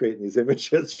as they're creating these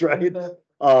images, right?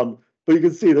 But you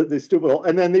can see that they stupid hole.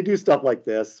 And then they do stuff like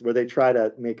this where they try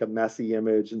to make a messy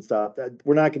image and stuff.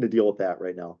 We're not going to deal with that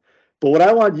right now. But what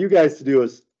I want you guys to do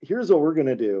is, here's what we're going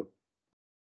to do.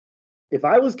 If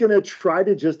I was going to try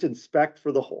to just inspect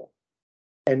for the hole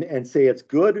and say it's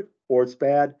good or it's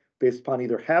bad based upon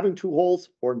either having two holes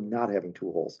or not having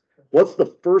two holes, what's the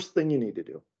first thing you need to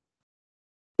do?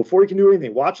 Before you can do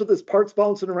anything, watch that this part's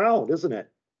bouncing around, isn't it?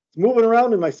 It's moving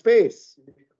around in my space.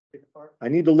 I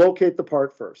need to locate the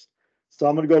part first. So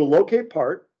I'm going to go to locate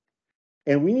part,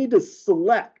 and we need to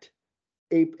select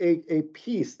a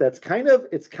piece that's I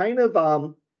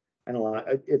don't know,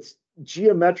 it's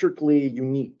geometrically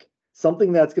unique.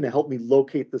 Something that's going to help me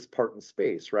locate this part in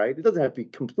space, right? It doesn't have to be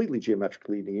completely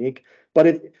geometrically unique,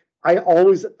 but I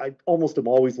almost am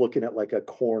always looking at like a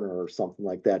corner or something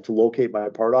like that to locate my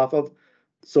part off of.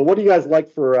 So what do you guys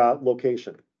like for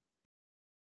location?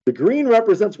 The green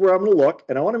represents where I'm going to look,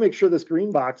 and I want to make sure this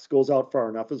green box goes out far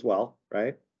enough as well,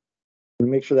 right?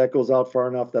 Make sure that goes out far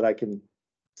enough that I can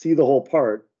see the whole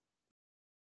part.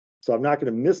 So I'm not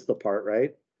going to miss the part,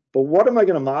 right? But what am I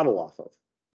going to model off of?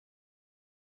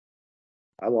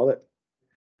 I love it.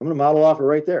 I'm going to model off it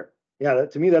right there. Yeah,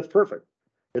 to me, that's perfect.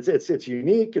 It's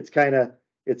unique. It's kind of,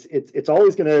 it's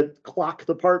always going to clock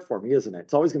the part for me, isn't it?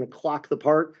 It's always going to clock the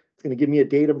part. It's going to give me a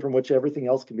datum from which everything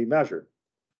else can be measured.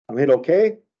 I'm hit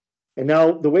OK. And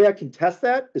now the way I can test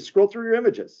that is scroll through your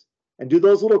images and do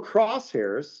those little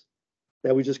crosshairs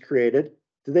that we just created.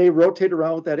 Do they rotate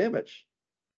around with that image?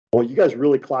 Well, you guys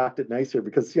really clocked it nice here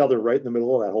because see how they're right in the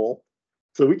middle of that hole?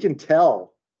 So we can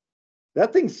tell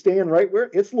that thing's staying right where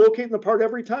it's locating the part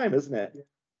every time, isn't it?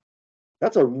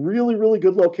 That's a really, really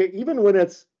good locate. Even when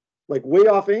it's like way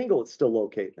off angle, it's still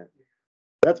locating it.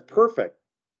 That's perfect.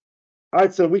 All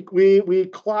right, so we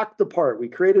clocked the part. We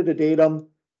created a datum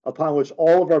upon which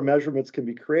all of our measurements can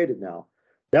be created now.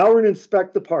 Now we're going to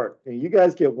inspect the part. And you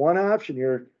guys get one option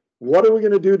here. What are we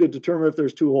going to do to determine if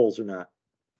there's two holes or not?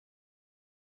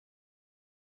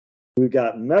 We've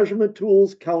got measurement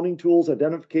tools, counting tools,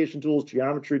 identification tools,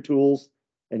 geometry tools,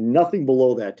 and nothing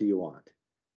below that do you want.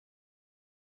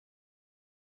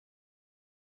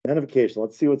 Identification,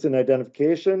 let's see what's in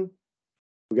identification.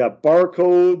 We got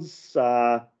barcodes,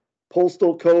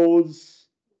 postal codes,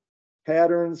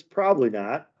 patterns, probably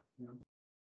not.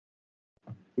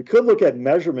 We could look at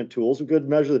measurement tools. We could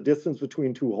measure the distance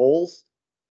between two holes.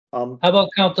 How about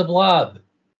count the blob?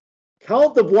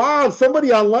 Count the blobs.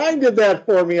 Somebody online did that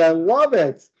for me. I love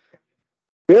it.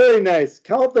 Very nice.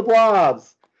 Count the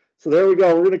blobs. So there we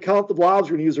go. We're going to count the blobs.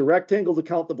 We're going to use a rectangle to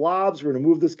count the blobs. We're going to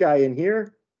move this guy in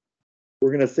here.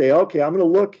 We're going to say, okay, I'm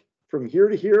going to look from here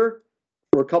to here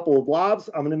for a couple of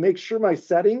blobs. I'm going to make sure my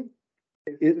setting,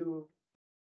 it's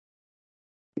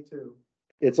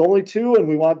only 2, and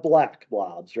we want black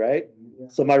blobs, right? Yeah.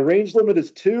 So my range limit is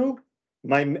 2.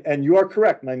 And you are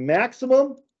correct. My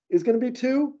maximum is going to be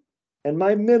 2, and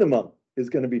my minimum is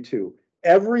going to be 2.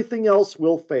 Everything else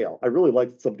will fail. I really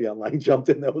liked that somebody online jumped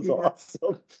in. That was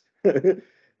awesome.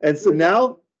 And so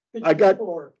now I got,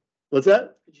 what's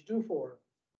that? Could you do 4?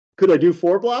 Could I do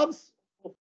 4 blobs?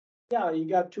 Yeah, you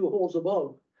got 2 holes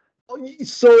above.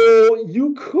 So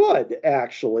you could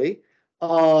actually,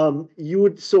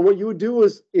 so what you would do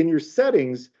is in your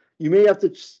settings, you may have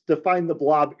to define the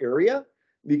blob area,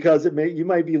 because you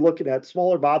might be looking at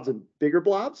smaller blobs and bigger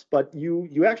blobs, but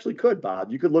you actually could,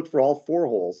 Bob. You could look for all 4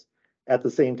 holes at the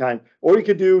same time, or you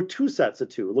could do 2 sets of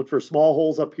 2. Look for small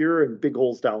holes up here and big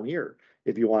holes down here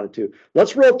if you wanted to.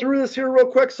 Let's roll through this here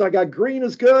real quick. So I got green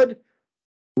is good,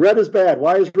 red is bad.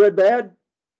 Why is red bad?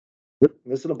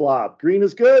 Missing a blob. Green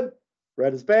is good,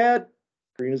 red is bad,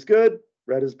 green is good,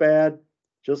 red is bad.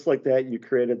 Just like that, you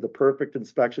created the perfect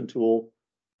inspection tool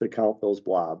to count those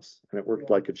blobs, and it worked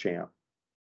like a champ.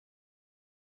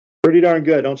 Pretty darn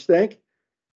good, don't you think?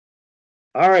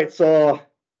 All right, so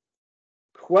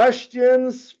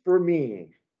questions for me.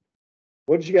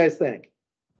 What did you guys think?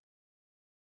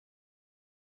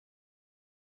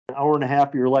 An hour and a half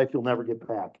of your life you'll never get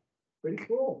back. Pretty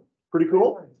cool. Pretty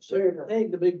cool? So you're paying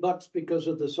the big bucks because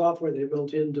of the software they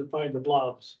built in to find the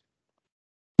blobs.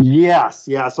 Yes,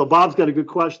 yeah. So Bob's got a good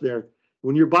question there.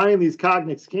 When you're buying these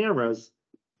Cognex cameras,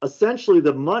 essentially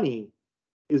the money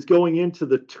is going into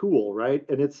the tool, right?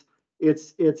 And it's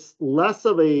less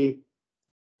of a,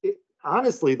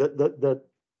 honestly, the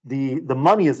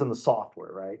money is in the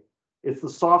software, right? It's the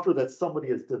software that somebody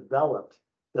has developed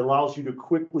that allows you to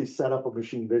quickly set up a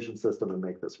machine vision system and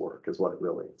make this work, is what it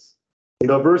really is. You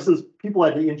know, versus people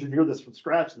had to engineer this from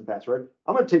scratch in the past, right?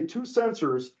 I'm going to take 2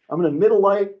 sensors, I'm going to emit a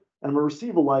light, and I'm going to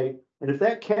receive a light, and if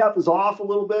that cap is off a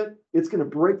little bit, it's going to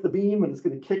break the beam and it's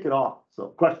going to kick it off. So,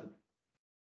 question.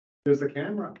 Does the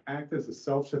camera act as a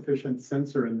self-sufficient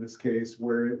sensor in this case,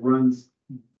 where it runs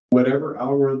whatever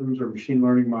algorithms or machine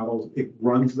learning models, it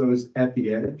runs those at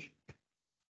the edge?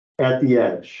 At the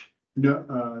edge.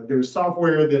 No, there's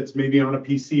software that's maybe on a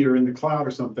PC or in the cloud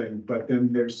or something, but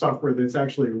then there's software that's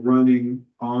actually running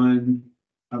on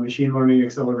a machine learning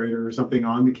accelerator or something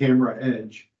on the camera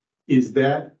edge. Is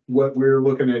that what we're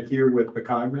looking at here with the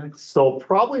Cognex? So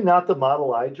probably not the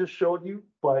model I just showed you,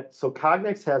 but so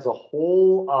Cognex has a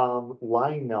whole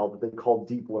line now that they call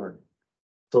deep learning.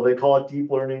 So they call it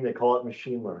deep learning, they call it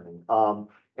machine learning.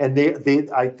 And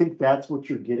I think that's what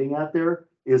you're getting at there,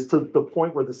 is to the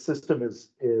point where the system is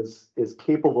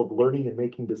capable of learning and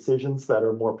making decisions that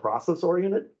are more process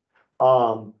oriented. You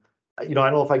know, I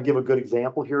don't know if I can give a good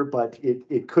example here, but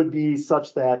it could be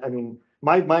such that, I mean,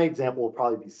 my example will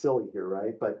probably be silly here,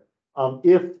 right? But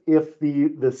if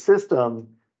the system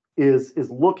is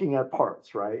looking at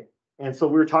parts, right? And so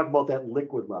we were talking about that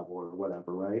liquid level or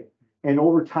whatever, right? And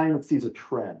over time it sees a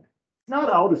trend. It's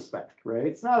not out of spec, right?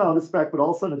 It's not out of spec, but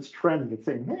all of a sudden it's trending. It's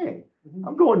saying, hey,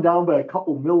 I'm going down by a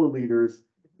couple milliliters,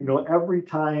 you know, every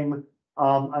time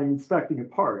I'm inspecting a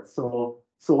part. So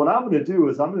what I'm going to do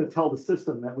is I'm going to tell the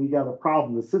system that we got a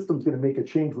problem. The system's going to make a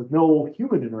change with no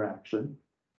human interaction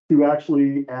to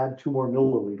actually add 2 more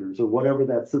milliliters or whatever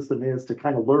that system is to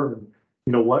kind of learn,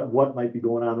 you know, what might be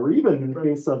going on. Or even in the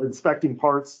case of inspecting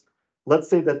parts, let's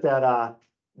say that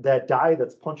die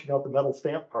that's punching out the metal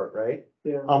stamp part, right?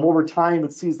 Yeah. Over time,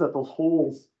 it sees that those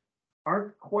holes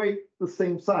aren't quite the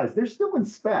same size. They're still in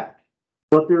spec,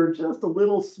 but they're just a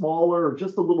little smaller or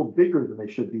just a little bigger than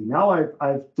they should be. Now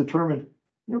I've determined,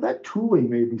 you know, that tooling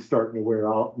may be starting to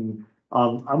wear out, and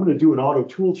I'm going to do an auto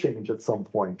tool change at some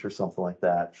point or something like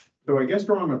that. So I guess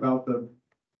wrong about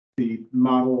the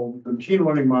model, the machine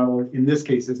learning model in this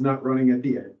case is not running at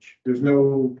the edge. There's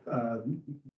no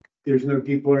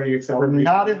deep learning accelerator.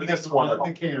 Not in this one. On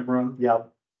the camera. Yeah.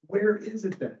 Where is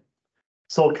it then?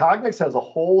 So Cognex has a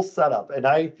whole setup, and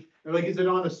Like, is it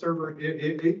on a server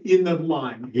in the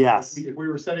line? Yes. If we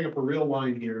were setting up a real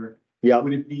line here, Yeah,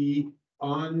 would it be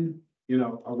on,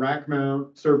 a rack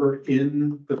mount server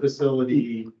in the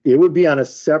facility? it would be on a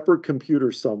separate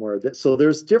computer somewhere. So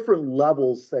there's different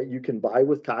levels that you can buy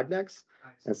with Cognex.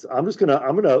 And so I'm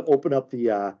gonna open up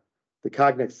the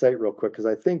Cognex site real quick, because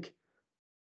I think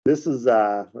this is,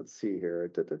 let's see here.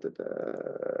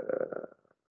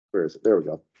 Where is it? There we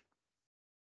go.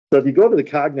 So if you go to the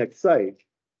Cognex site,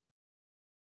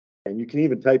 and you can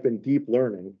even type in deep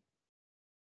learning.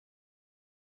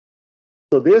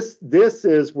 So this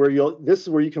is where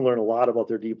you can learn a lot about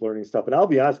their deep learning stuff. And I'll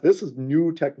be honest, this is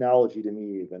new technology to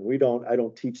me even. I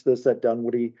don't teach this at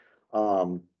Dunwoody.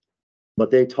 But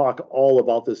they talk all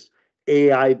about this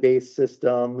AI-based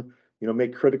system,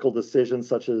 make critical decisions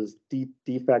such as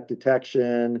defect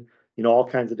detection, all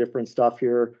kinds of different stuff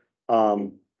here.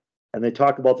 And they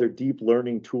talk about their deep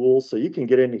learning tools. So you can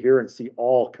get into here and see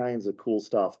all kinds of cool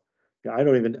stuff.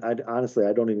 Honestly,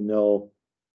 I don't even know.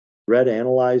 Red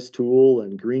analyze tool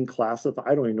and green classify.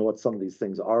 I don't even know what some of these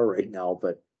things are right now,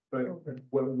 but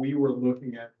what we were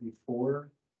looking at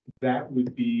before, that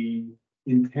would be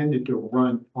intended to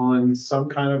run on some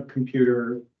kind of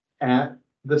computer at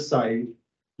the site,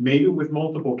 maybe with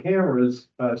multiple cameras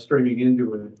streaming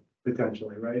into it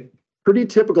potentially, right? pretty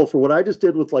typical for what I just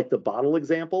did with like the bottle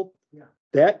example. Yeah.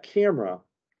 That camera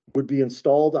would be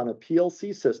installed on a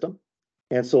PLC system.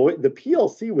 And so the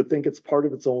PLC would think it's part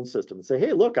of its own system and say,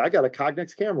 hey, look, I got a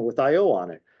Cognex camera with IO on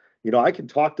it. I can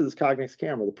talk to this Cognex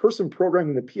camera. The person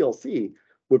programming the PLC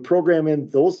would program in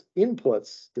those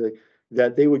inputs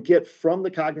that they would get from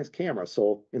the Cognex camera.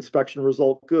 So inspection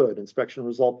result good, inspection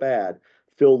result bad,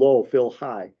 fill low, fill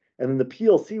high. And then the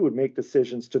PLC would make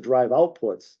decisions to drive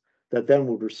outputs that then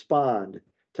would respond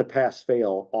to pass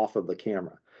fail off of the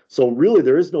camera. So really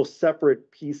there is no separate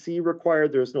PC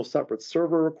required. There is no separate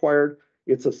server required.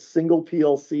 It's a single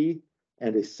PLC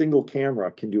and a single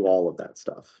camera can do all of that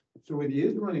stuff. So it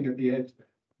is running at the edge,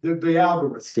 the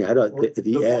algorithm. Yeah,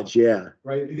 the edge, yeah.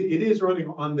 Right, it is running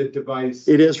on the device.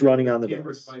 It is running on the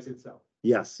camera device itself.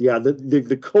 Yes, yeah,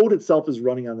 the code itself is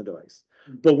running on the device.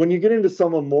 But when you get into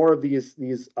some of more of these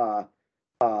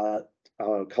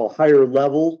called higher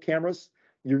level cameras,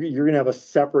 you're gonna have a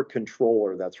separate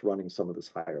controller that's running some of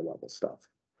this higher level stuff.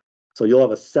 So you'll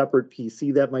have a separate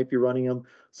PC that might be running them.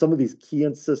 Some of these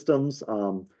keying systems,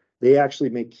 they actually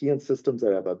make keying systems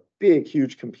that have a big,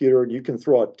 huge computer, and you can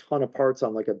throw a ton of parts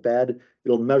on like a bed.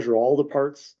 It'll measure all the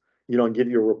parts, and give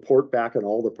you a report back on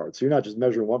all the parts. So you're not just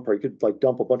measuring one part. You could like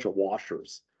dump a bunch of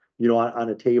washers, on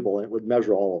a table, and it would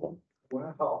measure all of them.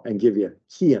 Wow. And give you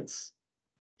keyence,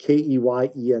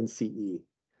 KEYENCE.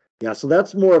 Yeah, so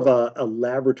that's more of a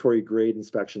laboratory grade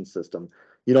inspection system.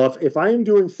 If I am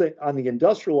doing, say, on the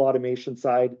industrial automation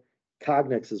side,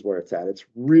 Cognex is where it's at. It's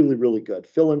really, really good.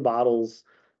 Filling bottles,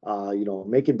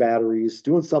 making batteries,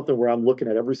 doing something where I'm looking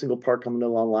at every single part coming in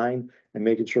online and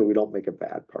making sure we don't make a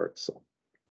bad part. So,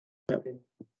 yeah.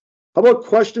 How about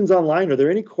questions online? Are there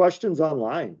any questions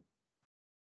online?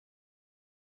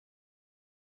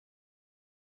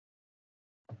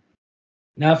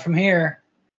 Not from here.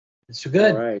 It's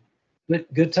good. All right.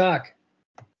 Good talk.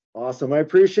 Awesome. I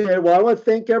appreciate it. Well, I want to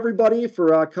thank everybody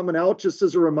for coming out. Just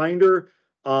as a reminder,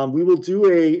 we will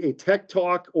do a tech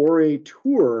talk or a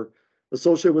tour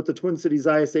associated with the Twin Cities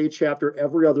ISA chapter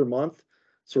every other month.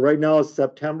 So right now is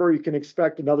September. You can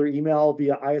expect another email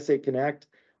via ISA Connect,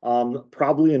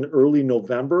 probably in early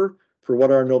November for what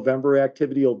our November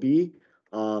activity will be.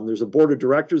 There's a board of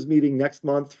directors meeting next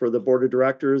month for the board of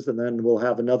directors, and then we'll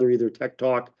have another either tech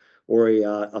talk or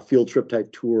a field trip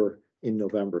type tour in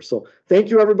November. So thank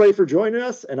you everybody for joining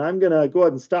us, and I'm going to go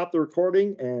ahead and stop the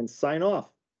recording and sign off.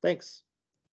 Thanks.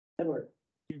 Edward,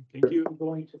 Thank you.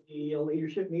 going to the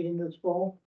leadership meeting this fall?